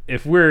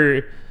 if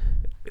we're,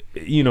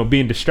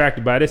 being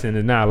distracted by this and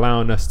it's not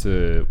allowing us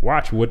to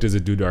watch, what does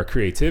it do to our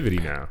creativity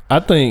now? I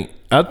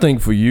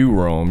think for you,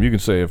 Rome, you can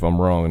say if I'm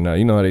wrong or not.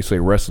 You know how they say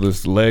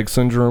restless leg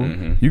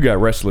syndrome? You got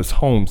restless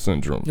home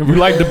syndrome. You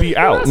like to be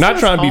out. Not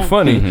trying to be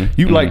funny.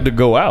 You like to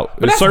go out.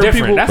 But that's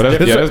different. That's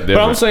different. Yeah, that's But I'm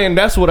different. saying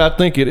that's what I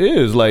think it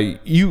is. Like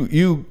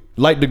you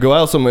like to go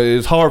out somewhere.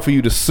 It's hard for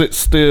you to sit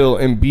still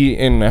and be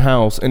in the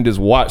house and just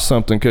watch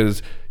something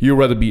because you'd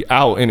rather be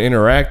out and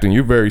interacting.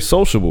 You're very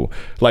sociable.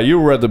 Like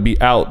you'd rather be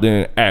out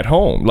than at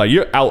home. Like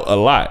you're out a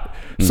lot.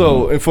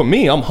 So and for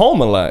me, I'm home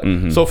a lot.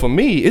 So for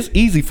me, it's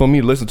easy for me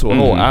to listen to a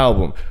whole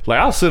album. Like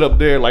I'll sit up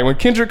there, like when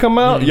Kendrick come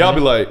out, I'll be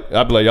like,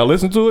 y'all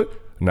listen to it?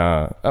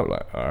 Nah. I'm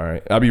like, all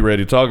right. I'll be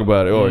ready to talk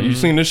about it. Or you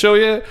seen the show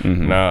yet?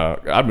 Nah.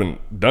 I've been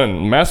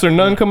done. Master of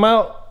None come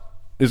out.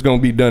 It's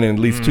gonna be done in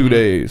at least 2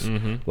 days.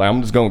 Like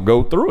I'm just gonna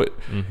go through it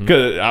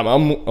because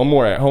I'm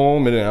more at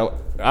home and then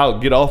I'll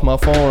get off my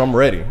phone. I'm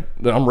ready.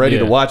 I'm ready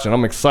to watch it.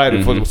 I'm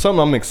excited for something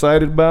I'm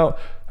excited about.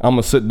 I'm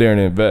gonna sit there and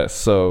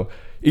invest. So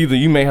either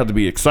you may have to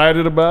be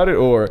excited about it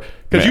or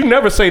because you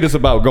never say this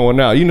about going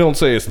out. You don't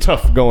say it's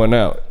tough going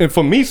out. And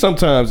for me,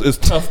 sometimes it's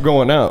tough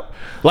going out.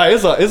 Like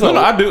it's a. No,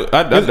 I do.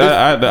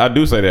 I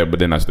do say that, but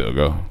then I still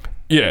go.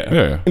 Yeah.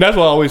 Yeah. And that's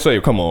why I always say,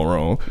 come on,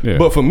 Rome. Yeah.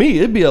 But for me,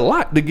 it'd be a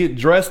lot to get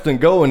dressed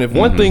and go. And if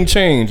one thing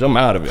changed, I'm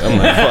out of it. I'm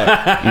like,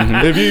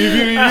 fuck. If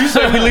you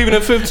say we leaving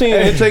at 15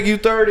 and it take you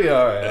 30,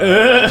 all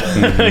right.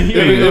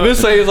 If it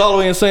say it's all the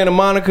way in Santa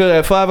Monica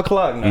at 5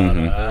 o'clock,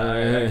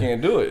 I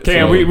can't do it.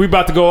 Cam, So, we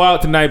about to go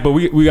out tonight, but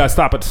we got to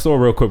stop at the store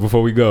real quick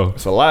before we go.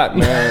 it's a lot,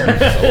 man.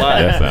 It's a lot.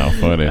 That sounds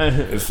funny.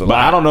 It's a But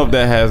lot. I don't know if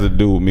that has to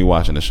do with me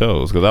watching the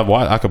shows because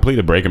I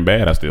completed Breaking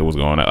Bad. I still was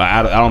going out.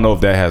 I don't know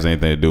if that has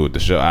anything to do with the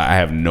show. I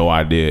have no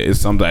idea. It's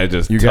something that's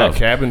just You tough. got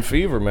cabin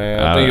fever, man.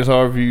 I think it's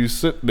hard for you to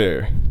sit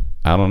there.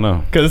 I don't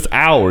know. Because it's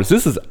hours.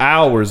 This is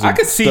hours. I of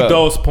could see stuff.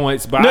 those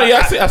points, but No, yeah,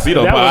 I see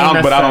those, that but I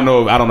wasn't don't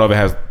know. necessarily- I don't know if it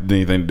has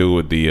anything to do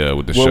with the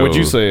show. What would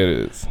you say it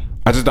is?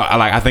 I just don't,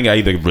 I think I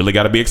either really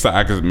got to be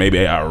excited because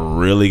maybe I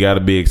really got to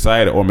be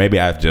excited, or maybe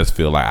I just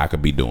feel like I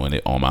could be doing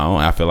it on my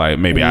own. I feel like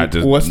maybe I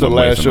just. What's the I'm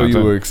last wasting show my you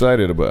time. were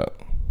excited about?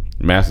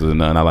 Masters of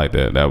None. I like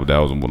that. That was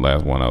the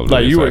last one I was. Like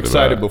really you were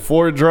excited about.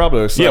 before it dropped,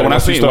 or excited Yeah, when I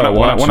once you seen when started I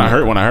watching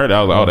heard it,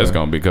 I was like, oh, that's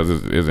gonna be because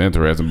it's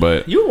interesting.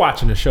 But You were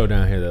watching the show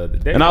down here the other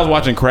day. and I was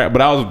watching crap,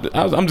 but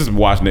I'm just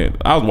watching it.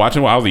 I was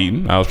watching while I was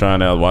eating. I was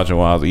watching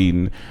while I was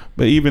eating.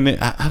 But even then,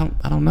 I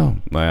don't know.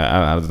 Like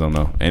I just don't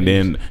know. And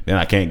then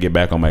I can't get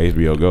back on my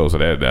HBO Go. So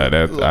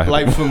that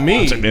Like for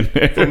me, watch it in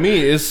there.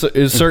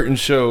 it's certain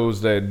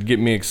shows that get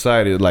me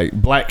excited, like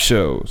black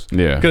shows.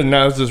 Yeah. Because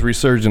now it's just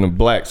resurgent of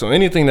black. So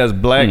anything that's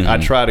black, I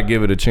try to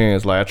give it a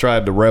chance. Like I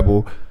tried The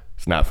Rebel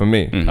It's not for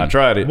me. I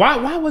tried it.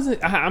 Why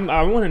wasn't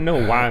I want to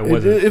know why it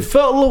wasn't. It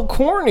felt a little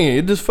corny.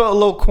 It just felt a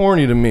little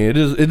corny to me. It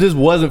just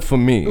wasn't for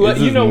me. Well, It's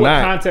you just know what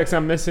not. context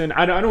I'm missing?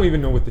 I don't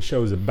even know what the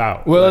show's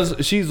about. Well,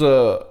 she's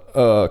a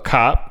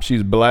cop.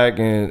 She's black,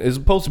 and it's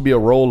supposed to be a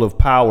role of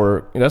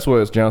power. And that's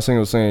what John Cena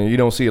was saying. You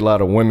don't see a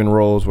lot of women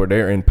roles where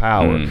they're in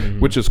power,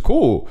 which is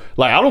cool.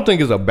 Like, I don't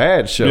think it's a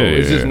bad show. Yeah,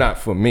 it's just yeah. not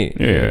for me.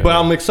 Yeah. But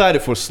I'm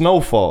excited for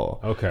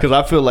Snowfall. Okay. Because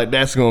I feel like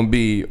that's going to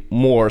be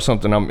more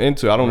something I'm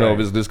into. I don't know if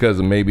it's just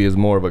because maybe it's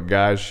more of a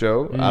guy's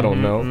show. I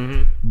don't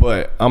know.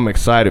 But I'm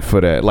excited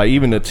for that. Like,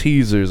 even the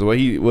teasers,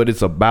 what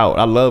it's about.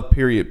 I love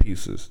period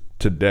pieces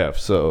to death.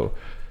 So...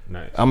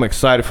 Nice. I'm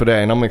excited for that,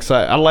 and I'm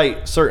excited.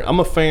 I'm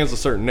a fan of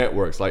certain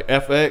networks like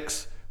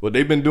FX. What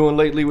they've been doing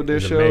lately with their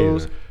It's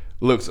shows amazing.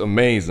 looks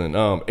amazing.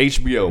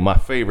 HBO, my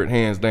favorite,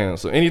 hands down.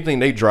 So anything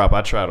they drop,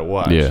 I try to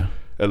watch. Yeah.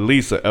 At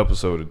least an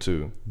episode or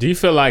two. Do you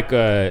feel like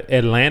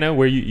Atlanta,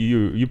 where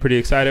you pretty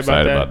excited about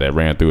Excited that? about that.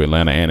 Ran through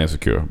Atlanta and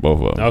Insecure,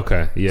 both of them.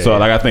 Okay, yeah. So yeah.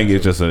 like I think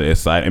it's just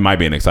it might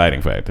be an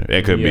exciting factor.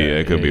 It could be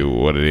yeah.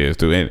 what it is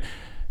too. And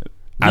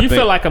Do you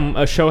feel like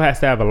a show has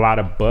to have a lot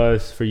of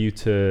buzz for you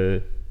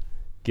to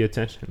get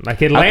attention?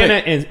 Like Atlanta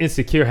and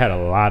Insecure had a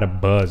lot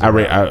of buzz.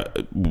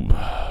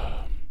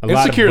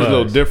 Insecure is a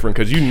little different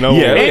because you know.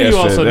 Yeah, And you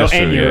also know, that's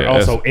and true, you're yeah,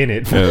 also in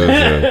it.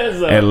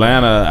 So-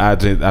 Atlanta, I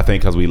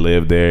think because we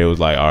lived there, it was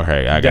like,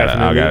 okay, I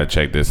Definitely. gotta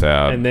check this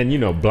out. And then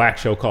black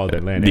show called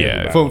Atlanta.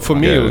 Yeah. Everybody. For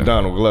me, it was Yeah.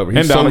 Donald Glover. He's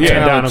And so Donald-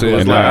 yeah, talented. Donald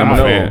And Glover. like, I'm a I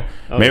know.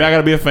 fan. Maybe I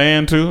gotta be a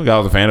fan too. I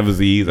was a fan of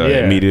Aziz. I Yeah.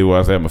 immediately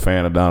was. I'm a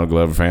fan of Donald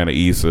Glover, fan of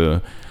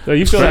Issa. So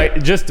you feel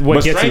like just what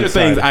But gets Stranger you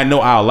Things, excited. I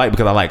know I'll like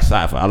because I like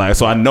sci-fi.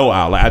 So I know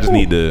I'll like. I just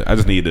need to.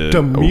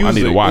 The music. I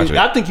need to watch it.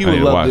 I think you I need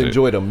would love watch to it.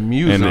 enjoy the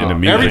music. And the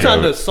music Every time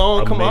of it. the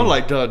song come on, I'm Amazing.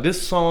 like, dog,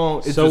 this song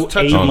is so just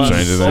touching On my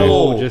Stranger Things.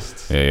 soul.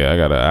 just Yeah, I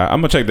gotta.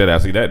 I'm gonna check that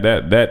out. See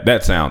that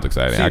sounds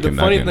exciting. See, I the can,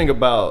 funny I can, thing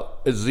about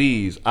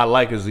Aziz, I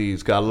like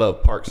Aziz because I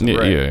love Parks and Yeah,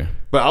 Rec. yeah.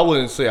 But I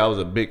wouldn't say I was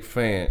a big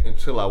fan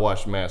until I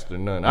watched Master of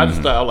None. I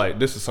just thought, I like,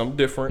 this is something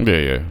different. Yeah,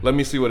 yeah. Let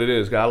me see what it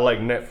is. 'Cause I like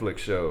Netflix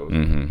shows.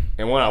 And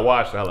when I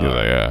watched it, I, You're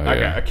like,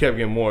 yeah. I kept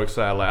getting more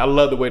excited. Like, I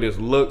love the way this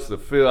looks, the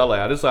feel. I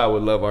like, this is how I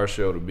would love our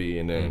show to be.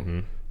 And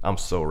then I'm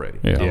so ready.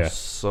 Yeah. I'm Yeah.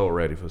 so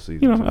ready for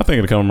season You know, 2. I think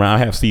it'll come around. I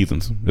have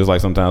seasons. Just like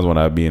sometimes when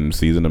I be in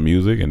season of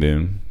music, and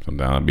then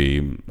sometimes I'll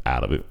be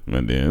out of it,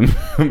 and then,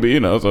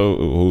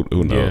 so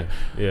who knows?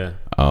 yeah.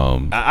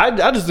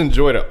 I just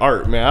enjoy the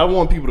art, man. I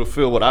want people to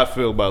feel what I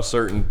feel about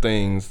certain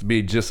things, to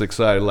be just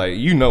excited. Like,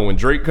 when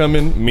Drake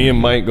coming, me and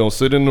Mike gonna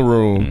sit in the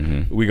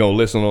room. We gonna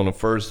listen on the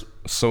first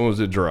as soon as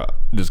it drop.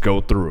 Just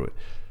go through it.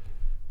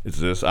 It's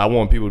just, I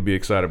want people to be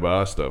excited about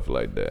our stuff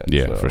like that.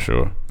 Yeah, So, for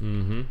sure.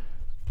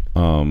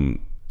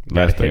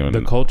 Last thing,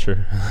 the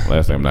culture.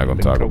 last thing I'm not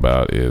gonna talk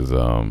about is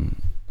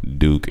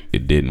Duke.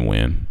 It didn't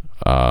win.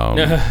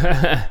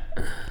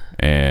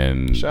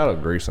 And Shout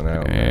out Grayson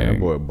Allen, man. That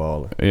boy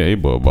baller. yeah, he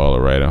bought a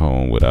baller right at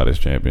home without his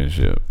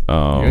championship. You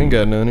ain't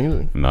got none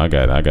either. No, I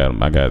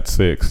got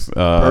 6.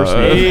 How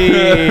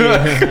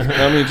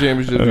many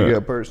championships you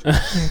got personally?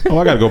 Oh,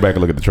 I got to go back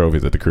and look at the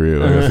trophies at the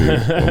crib. I gotta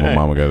see what my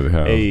mama got at the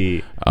house.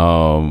 Hey,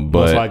 But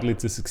most likely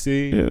to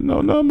succeed. yeah,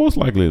 no, most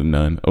likely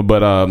none.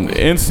 But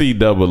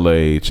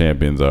NCAA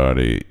champions are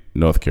the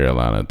North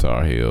Carolina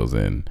Tar Heels,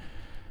 and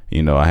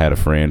I had a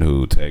friend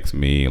who texted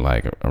me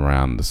like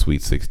around the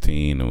Sweet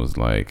 16 and was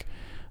like,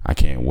 "I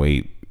can't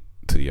wait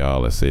till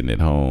y'all are sitting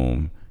at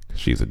home."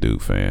 She's a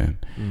Duke fan,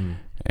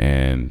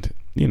 and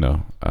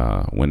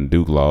when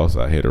Duke lost,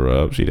 I hit her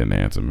up. She didn't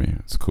answer me.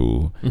 It's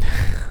cool.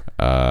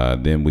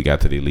 Then we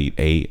got to the Elite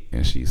 8,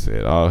 and she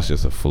said, "Oh, it's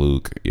just a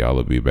fluke. Y'all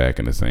will be back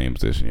in the same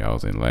position y'all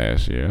was in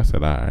last year." I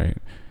said, "All right."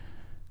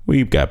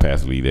 We got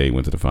past Elite 8,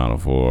 went to the Final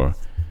Four.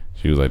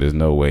 She was like, "There's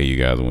no way you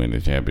guys win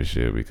the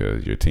championship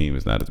because your team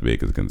is not as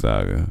big as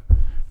Gonzaga."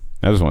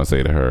 I just want to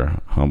say to her,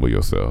 humble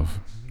yourself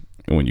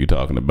when you're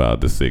talking about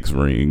the 6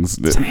 rings,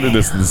 the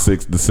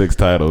 6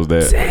 titles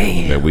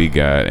that we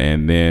got.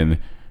 And then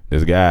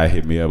this guy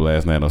hit me up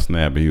last night on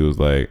Snap, and he was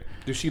like,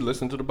 Did she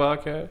listen to the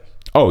podcast?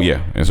 "Oh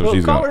yeah," and so Well,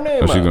 she's call gonna, her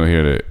name she's out. gonna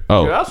hear that.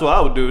 Oh, Yeah, that's what I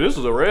would do. This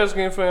is a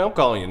Redskin fan. I'm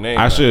calling your name.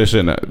 I out. shouldn't. You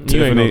ain't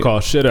Tiffany, gonna call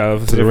shit out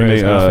of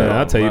Tiffany,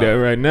 I'll tell you that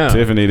right now.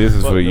 Tiffany, this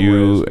is Fuck for the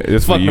you. Redskins.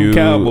 It's for Fuck them you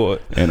Cowboys.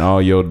 and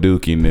all your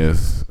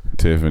dookiness,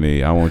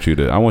 Tiffany. I want you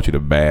to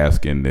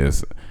bask in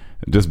this.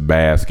 Just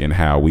bask in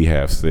how we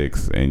have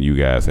 6 and you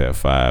guys have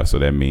 5. So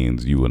that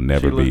means you will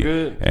never She look be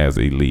good? as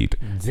elite.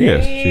 Damn,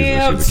 Yes, she's a cute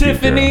girl.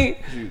 Tiffany,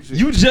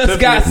 you just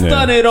got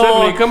stunted on.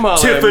 Tiffany, come on.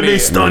 Tiffany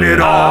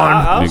stunted on.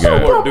 I'll You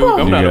support Duke.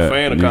 I'm you not got- a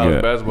fan of you college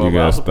got- basketball. You but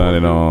I'll got support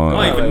stunted Duke. on.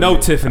 I don't even know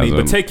Tiffany, As a-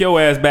 but take your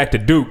ass back to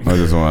Duke. I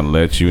just want to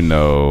let you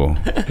know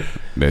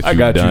that I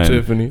got you,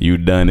 Tiffany. You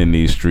done in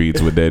these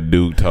streets with that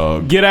Duke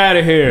talk. Get out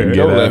of here. Get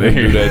Don't out let of him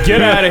here. do that.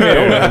 Get out of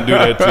Don't let here. him do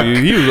that to you.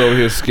 He was over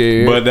here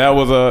scared. But that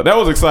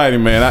was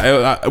exciting, man.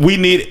 We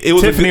need it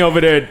was Tiffany over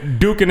there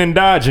duking and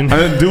dodging.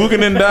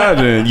 duking and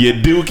dodging. You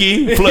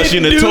dookie,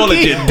 flushing the Dookie. toilet.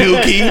 You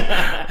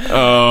dookie.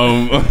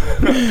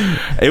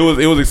 It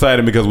was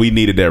exciting because we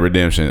needed that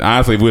redemption.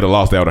 Honestly, if we'd have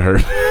lost, that would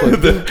have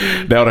hurt.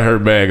 That would have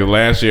hurt bad. 'Cause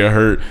last year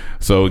hurt,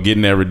 so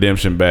getting that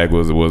redemption back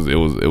was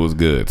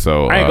good.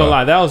 So I ain't gonna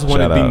lie, that was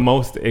one of shout the out.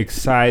 most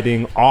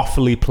exciting,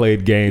 awfully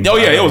played games. Oh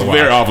yeah, I've it was ever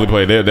very watched. awfully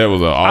played. That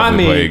was an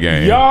awfully played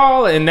game.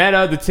 Y'all and that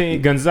other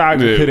team,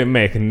 Gonzaga, Yeah. couldn't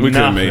make nothing. We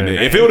couldn't make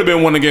it. If it would have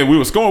been one again, we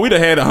were scoring. We'd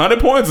have had 100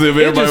 points if It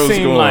everybody just was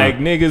seemed scoring. like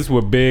niggas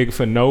were big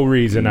for no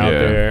reason out Yeah.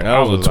 there. That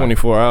was a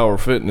 24-hour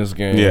fitness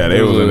game. Yeah, they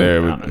It was in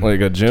there.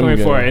 like a gym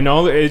 24, game.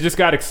 and it just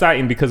got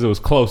exciting because it was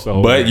close the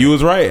whole But game. you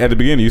was right at the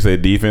beginning. You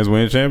said defense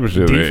wins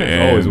championship.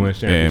 Defense always wins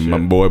championship. And my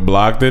boy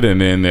blocked it,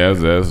 and then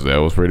that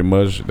was pretty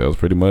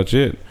much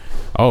it.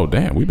 Oh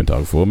damn, we've been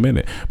talking for a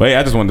minute. But hey,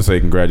 I just wanted to say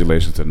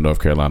congratulations to the North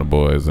Carolina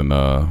boys, and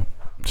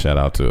shout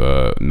out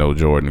to No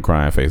Jordan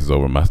crying faces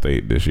over my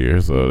state this year.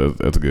 So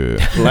that's good.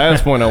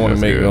 Last point I want to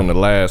That's make good. on the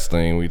last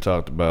thing we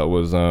talked about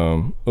was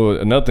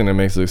another thing that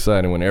makes it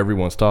exciting when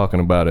everyone's talking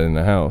about it in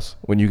the house,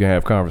 when you can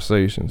have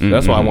conversations.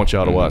 That's why I want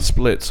y'all to watch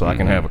Split so I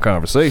can have a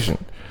conversation.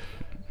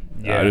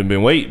 Yeah. I've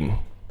been waiting.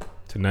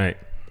 Tonight.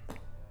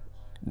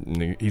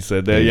 He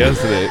said that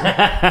yesterday.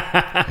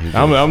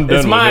 I'm done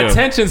It's my with him.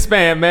 attention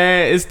span,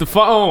 man. It's the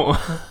phone.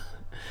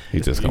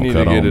 He's just You gonna need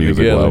cut to on get it music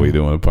together. while we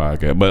doing the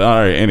podcast. But all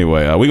right,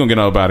 anyway, we're gonna get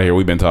up out of here.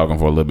 We've been talking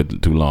for a little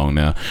bit too long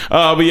now.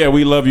 But yeah,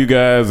 we love you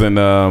guys, and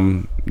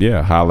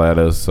holla at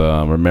us.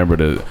 Remember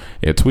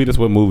to tweet us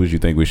what movies you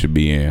think we should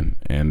be in,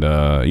 and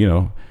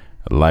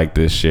like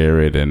this, share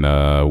it, and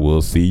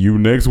we'll see you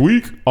next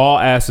week. All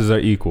asses are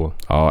equal,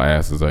 All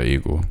asses are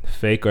equal.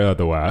 fake or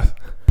otherwise.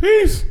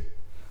 Peace.